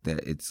 that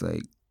it's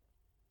like,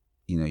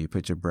 you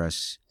put your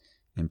brush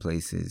in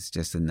places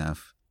just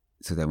enough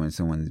so that when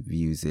someone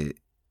views it,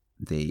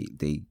 they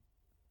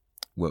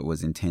what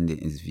was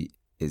intended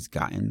is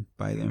gotten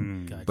by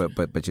them.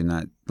 Gotcha. But you're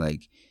not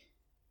like,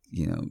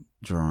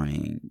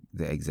 drawing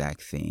the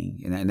exact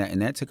thing,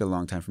 and that took a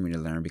long time for me to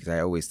learn because I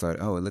always thought,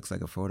 oh, it looks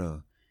like a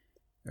photo,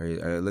 or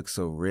it looks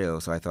so real.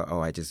 So I thought,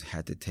 oh, I just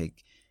had to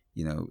take,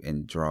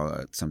 and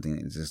draw something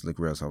that just look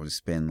real. So I would just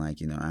spend like,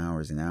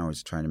 hours and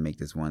hours trying to make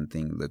this one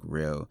thing look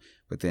real.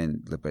 But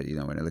when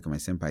I look at my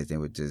senpais, they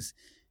would just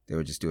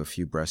do a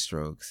few brush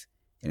strokes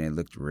and it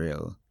looked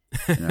real.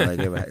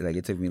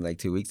 It took me like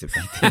 2 weeks to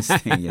paint this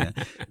thing,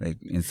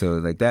 and so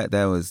like that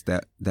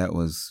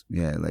was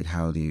yeah, like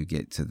how do you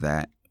get to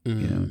that,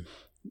 and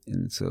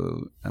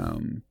so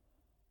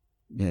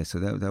so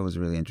that was a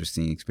really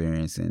interesting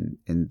experience, and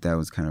that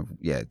was kind of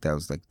that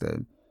was like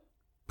the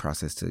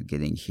process to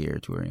getting here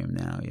to where I am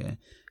now.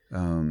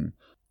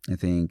 I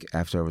think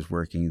after I was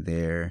working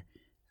there,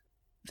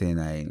 then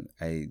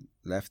I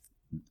left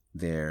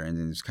there and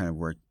then just kind of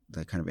worked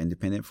like kind of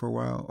independent for a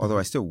while, although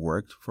I still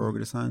worked for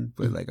Ogura-san,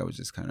 but like I was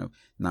just kind of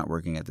not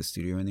working at the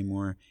studio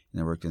anymore,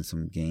 and I worked in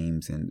some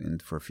games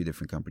and for a few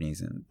different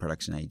companies and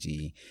production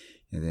IG,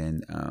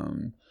 and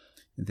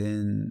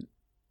then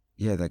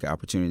like an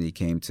opportunity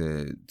came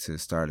to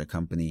start a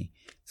company,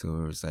 so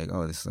it was like,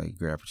 oh, this is like a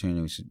great opportunity,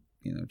 we should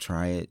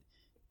try it,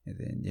 and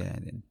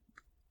then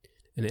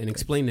and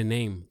explain the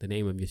name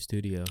of your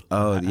studio.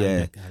 Oh, how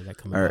did that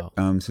come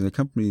about? So the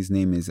company's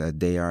name is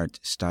Day Art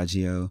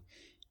Stagio.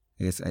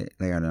 I guess I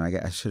don't know.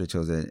 I should have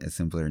chosen a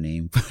simpler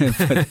name, but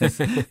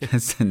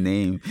that's the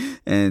name,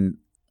 and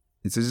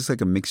it's just like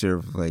a mixture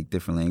of like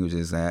different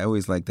languages. I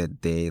always like that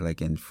day,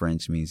 like in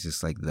French, means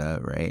just like the,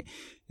 right,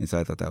 and so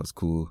I thought that was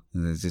cool.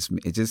 And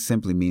it just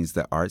simply means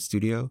the art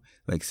studio,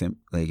 like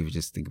if you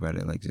just think about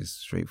it, like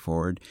just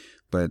straightforward.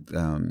 But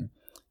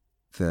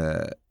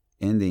the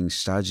ending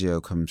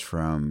stagio comes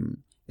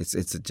from it's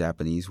a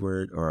Japanese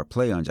word or a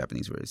play on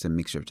Japanese words. It's a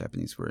mixture of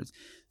Japanese words.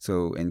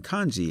 So in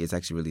kanji, it's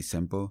actually really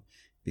simple,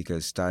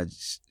 because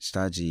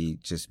stagi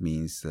just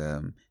means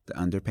the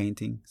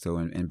underpainting. So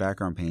in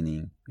background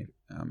painting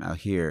out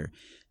here,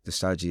 the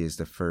stagi is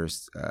the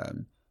first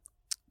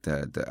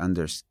the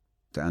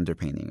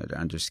underpainting or the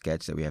under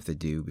sketch that we have to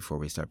do before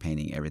we start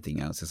painting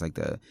everything else. It's like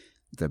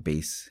the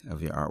base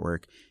of your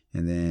artwork,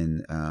 and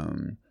then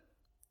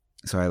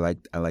so I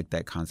like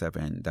that concept,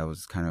 and that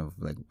was kind of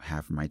like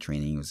half of my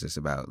training was just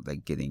about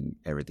like getting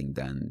everything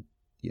done,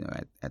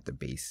 at the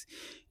base,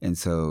 and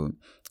so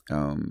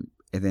and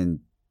then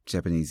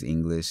Japanese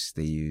English,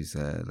 they use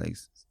like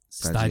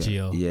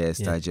stagio.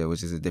 Stagio,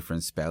 which is a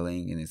different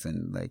spelling, and it's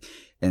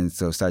and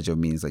so stagio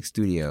means like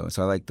studio.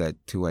 So I like that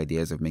two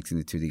ideas of mixing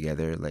the two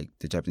together, like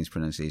the Japanese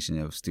pronunciation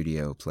of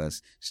studio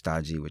plus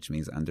stagi, which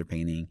means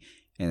underpainting,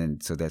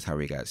 and so that's how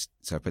we got.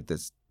 So I put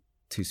this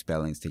two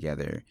spellings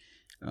together,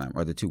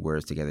 or the two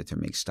words together to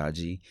make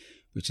stagi,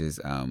 which is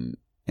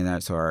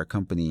so our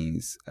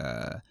company's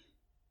I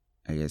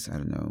guess, I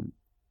don't know,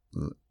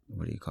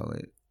 what do you call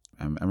it?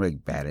 I'm really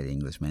bad at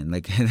English, man.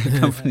 Like the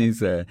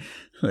company's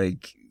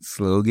like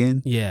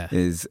slogan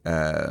is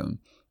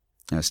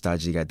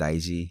Staji ga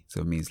daiji.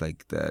 So it means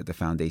like the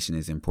foundation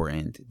is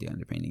important, the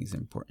underpainting is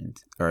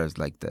important, or it's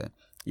like the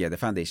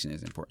foundation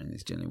is important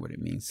is generally what it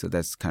means. So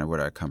that's kind of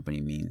what our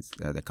company means.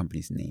 The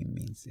company's name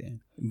means. Yeah.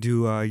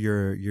 Do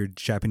your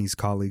Japanese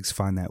colleagues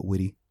find that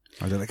witty?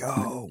 Are they like,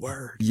 oh,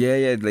 word?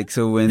 Yeah. Like,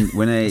 so when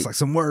I... It's like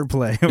some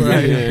wordplay,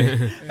 right?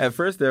 Yeah. At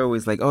first, they're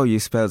always like, oh, you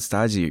spelled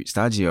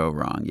stagio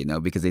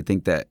wrong, because they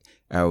think that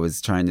I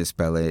was trying to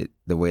spell it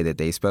the way that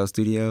they spell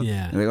studio.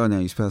 Yeah. They're like, oh, no,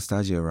 you spelled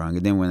stagio wrong.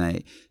 And then when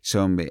I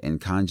show them it in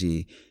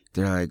kanji,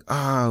 they're like,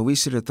 oh, we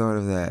should have thought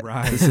of that.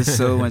 Right. This is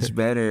so much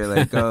better.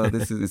 Like, oh,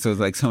 this is... So it's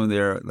like some of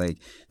their, like,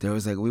 they're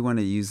always like, we want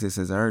to use this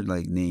as our,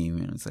 like, name.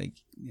 And it's like,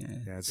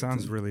 yeah, it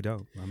sounds really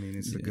dope. I mean,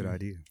 it's a good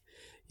idea.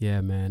 Yeah,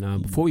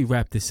 man. Before we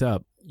wrap this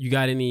up, you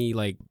got any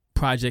like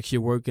projects you're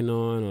working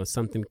on or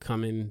something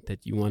coming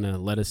that you want to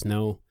let us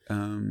know?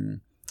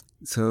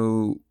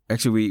 So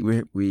actually,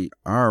 we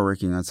are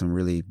working on some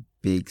really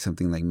big,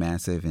 something like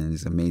massive, and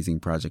this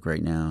amazing project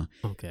right now.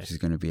 Okay. Which is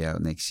going to be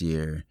out next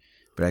year.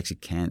 but I actually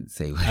can't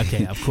say what.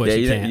 Okay, of course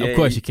you can. Of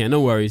course you can.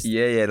 No worries.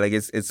 Yeah. Like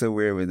it's so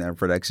weird with our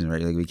production,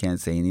 right? Like we can't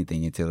say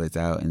anything until it's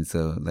out, and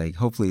so like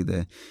hopefully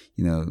the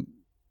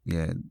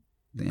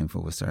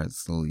info will start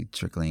slowly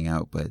trickling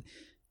out. But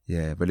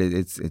yeah, but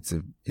it's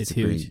a huge.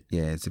 pretty,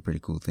 it's a pretty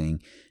cool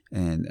thing,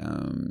 and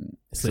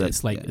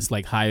it's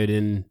like higher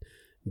than,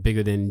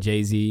 bigger than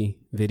Jay-Z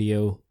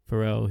video,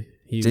 Pharrell.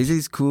 Huge.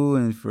 Jay-Z's cool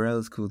and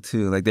Pharrell's cool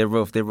too. Like they're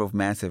both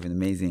massive and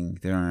amazing.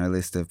 They're on our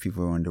list of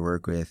people we want to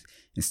work with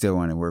and still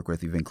want to work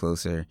with even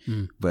closer.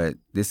 But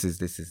this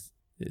is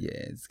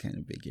it's kind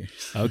of bigger.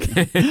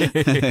 Okay.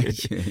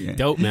 Yeah.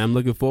 Dope, man. I'm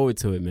looking forward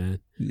to it, man.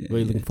 Yeah,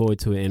 Really looking forward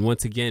to it. And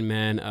once again,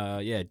 man,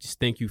 just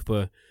thank you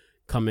for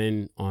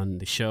coming on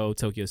the show,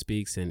 Tokyo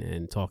Speaks,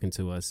 and talking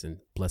to us and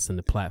blessing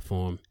the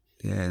platform.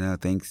 Yeah, no,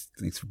 thanks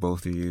for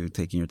both of you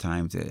taking your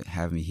time to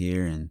have me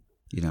here. And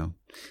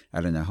I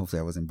don't know, hopefully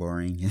I wasn't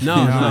boring. No,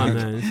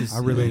 man. I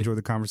really enjoyed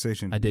the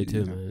conversation. I did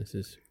too, man. This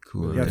is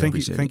cool. Yeah, Really thank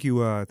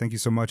you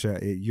so much.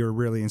 You're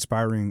really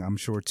inspiring, I'm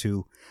sure,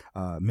 to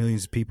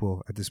millions of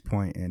people at this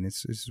point, and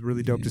it's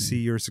really dope to see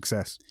your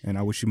success. And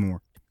I wish you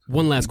more.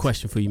 One last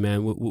question for you,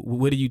 man.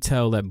 What do you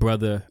tell that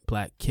brother,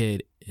 black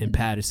kid in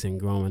Patterson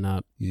growing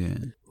up,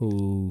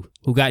 who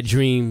got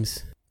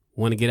dreams,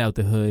 want to get out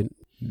the hood?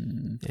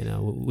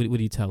 What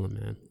do you tell him,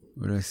 man?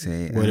 What do I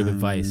say? Word of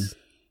advice.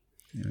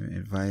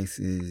 Advice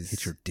is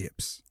hit your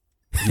dips.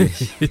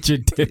 Hit your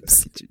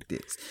dips. Hit your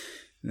dips.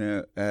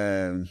 No,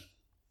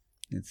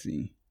 let's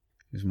see.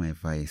 Here's my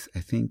advice. I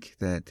think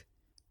that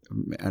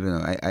I don't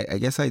know. I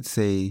guess I'd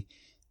say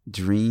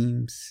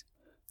dreams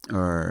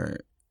are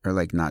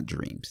like not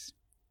dreams.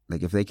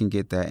 Like if they can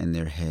get that in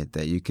their head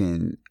that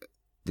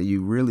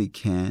you really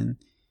can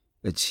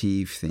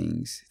achieve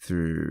things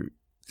through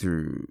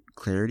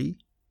clarity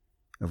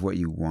of what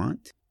you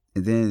want,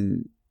 and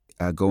then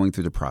going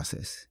through the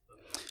process.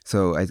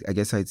 So I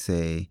guess I'd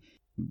say,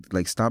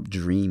 like, stop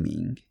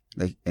dreaming,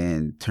 like,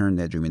 and turn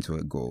that dream into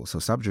a goal. So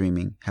stop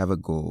dreaming, have a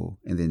goal,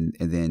 and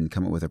then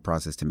come up with a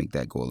process to make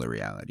that goal a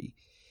reality,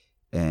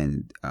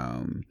 and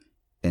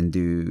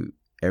do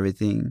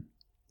everything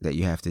that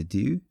you have to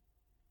do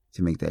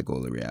to make that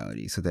goal a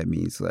reality. So that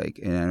means, like,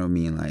 and I don't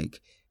mean like,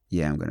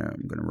 I'm gonna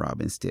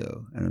rob and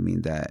steal. I don't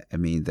mean that. I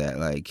mean that,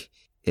 like,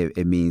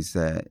 it means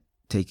that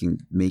taking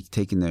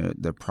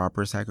the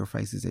proper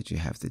sacrifices that you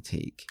have to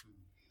take.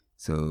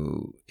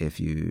 So if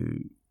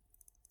you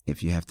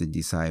have to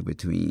decide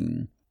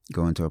between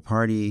going to a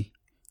party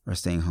or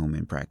staying home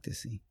and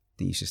practicing,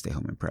 then you should stay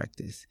home and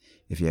practice.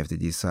 If you have to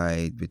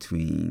decide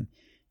between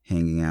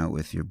hanging out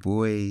with your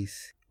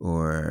boys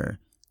or,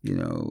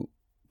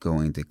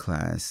 going to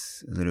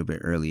class a little bit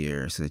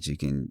earlier so that you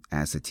can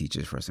ask the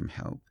teacher for some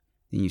help,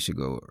 then you should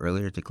go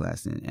earlier to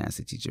class and ask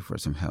the teacher for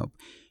some help.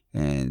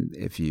 And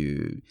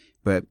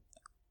but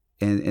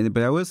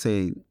I would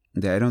say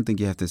that I don't think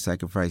you have to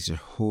sacrifice your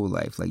whole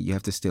life. Like, you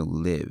have to still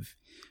live,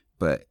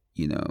 but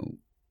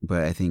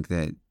I think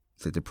that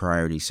the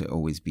priority should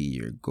always be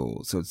your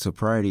goal. So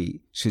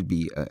priority should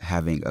be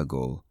having a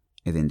goal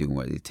and then doing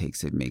what it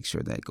takes to make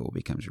sure that goal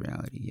becomes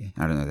reality. Yeah,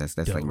 I don't know. That's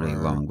like really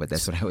long, but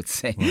that's what I would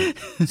say.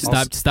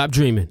 Stop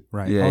dreaming.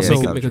 Right. Yeah,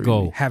 also, make a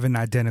goal. Have an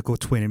identical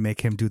twin and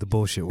make him do the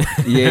bullshit work.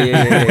 Yeah.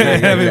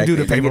 Have him do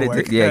the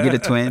paperwork. Get a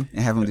twin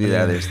and have him do the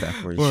other stuff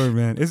for you. Word,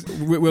 man.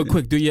 Real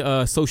quick, do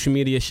your social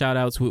media shout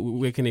outs.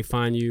 Where can they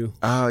find you?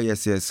 Oh,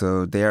 yes.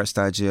 So De Art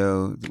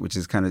Stagio, which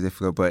is kind of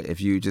difficult, but if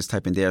you just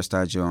type in De Art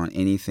Stagio on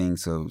anything,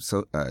 so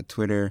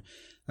Twitter,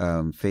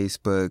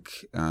 Facebook,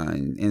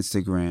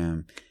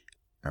 Instagram,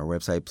 our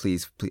website,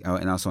 please,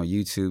 and also on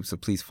YouTube. So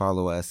please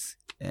follow us,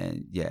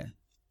 and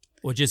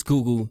or just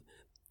Google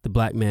the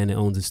black man that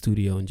owns a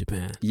studio in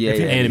Japan.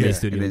 Anime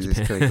studio in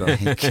Japan. I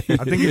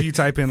think if you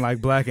type in like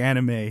black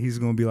anime, he's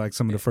gonna be like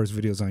some of the first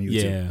videos on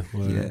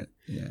YouTube.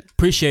 Yeah.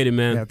 Appreciate it,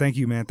 man. Yeah, thank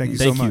you, man. Thank you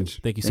so much.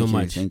 Thank you so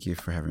much. Thank you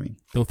for having me.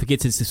 Don't forget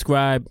to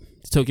subscribe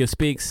to Tokyo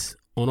Speaks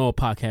on all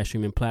podcast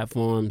streaming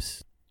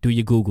platforms. Do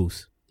your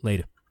Googles.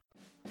 Later.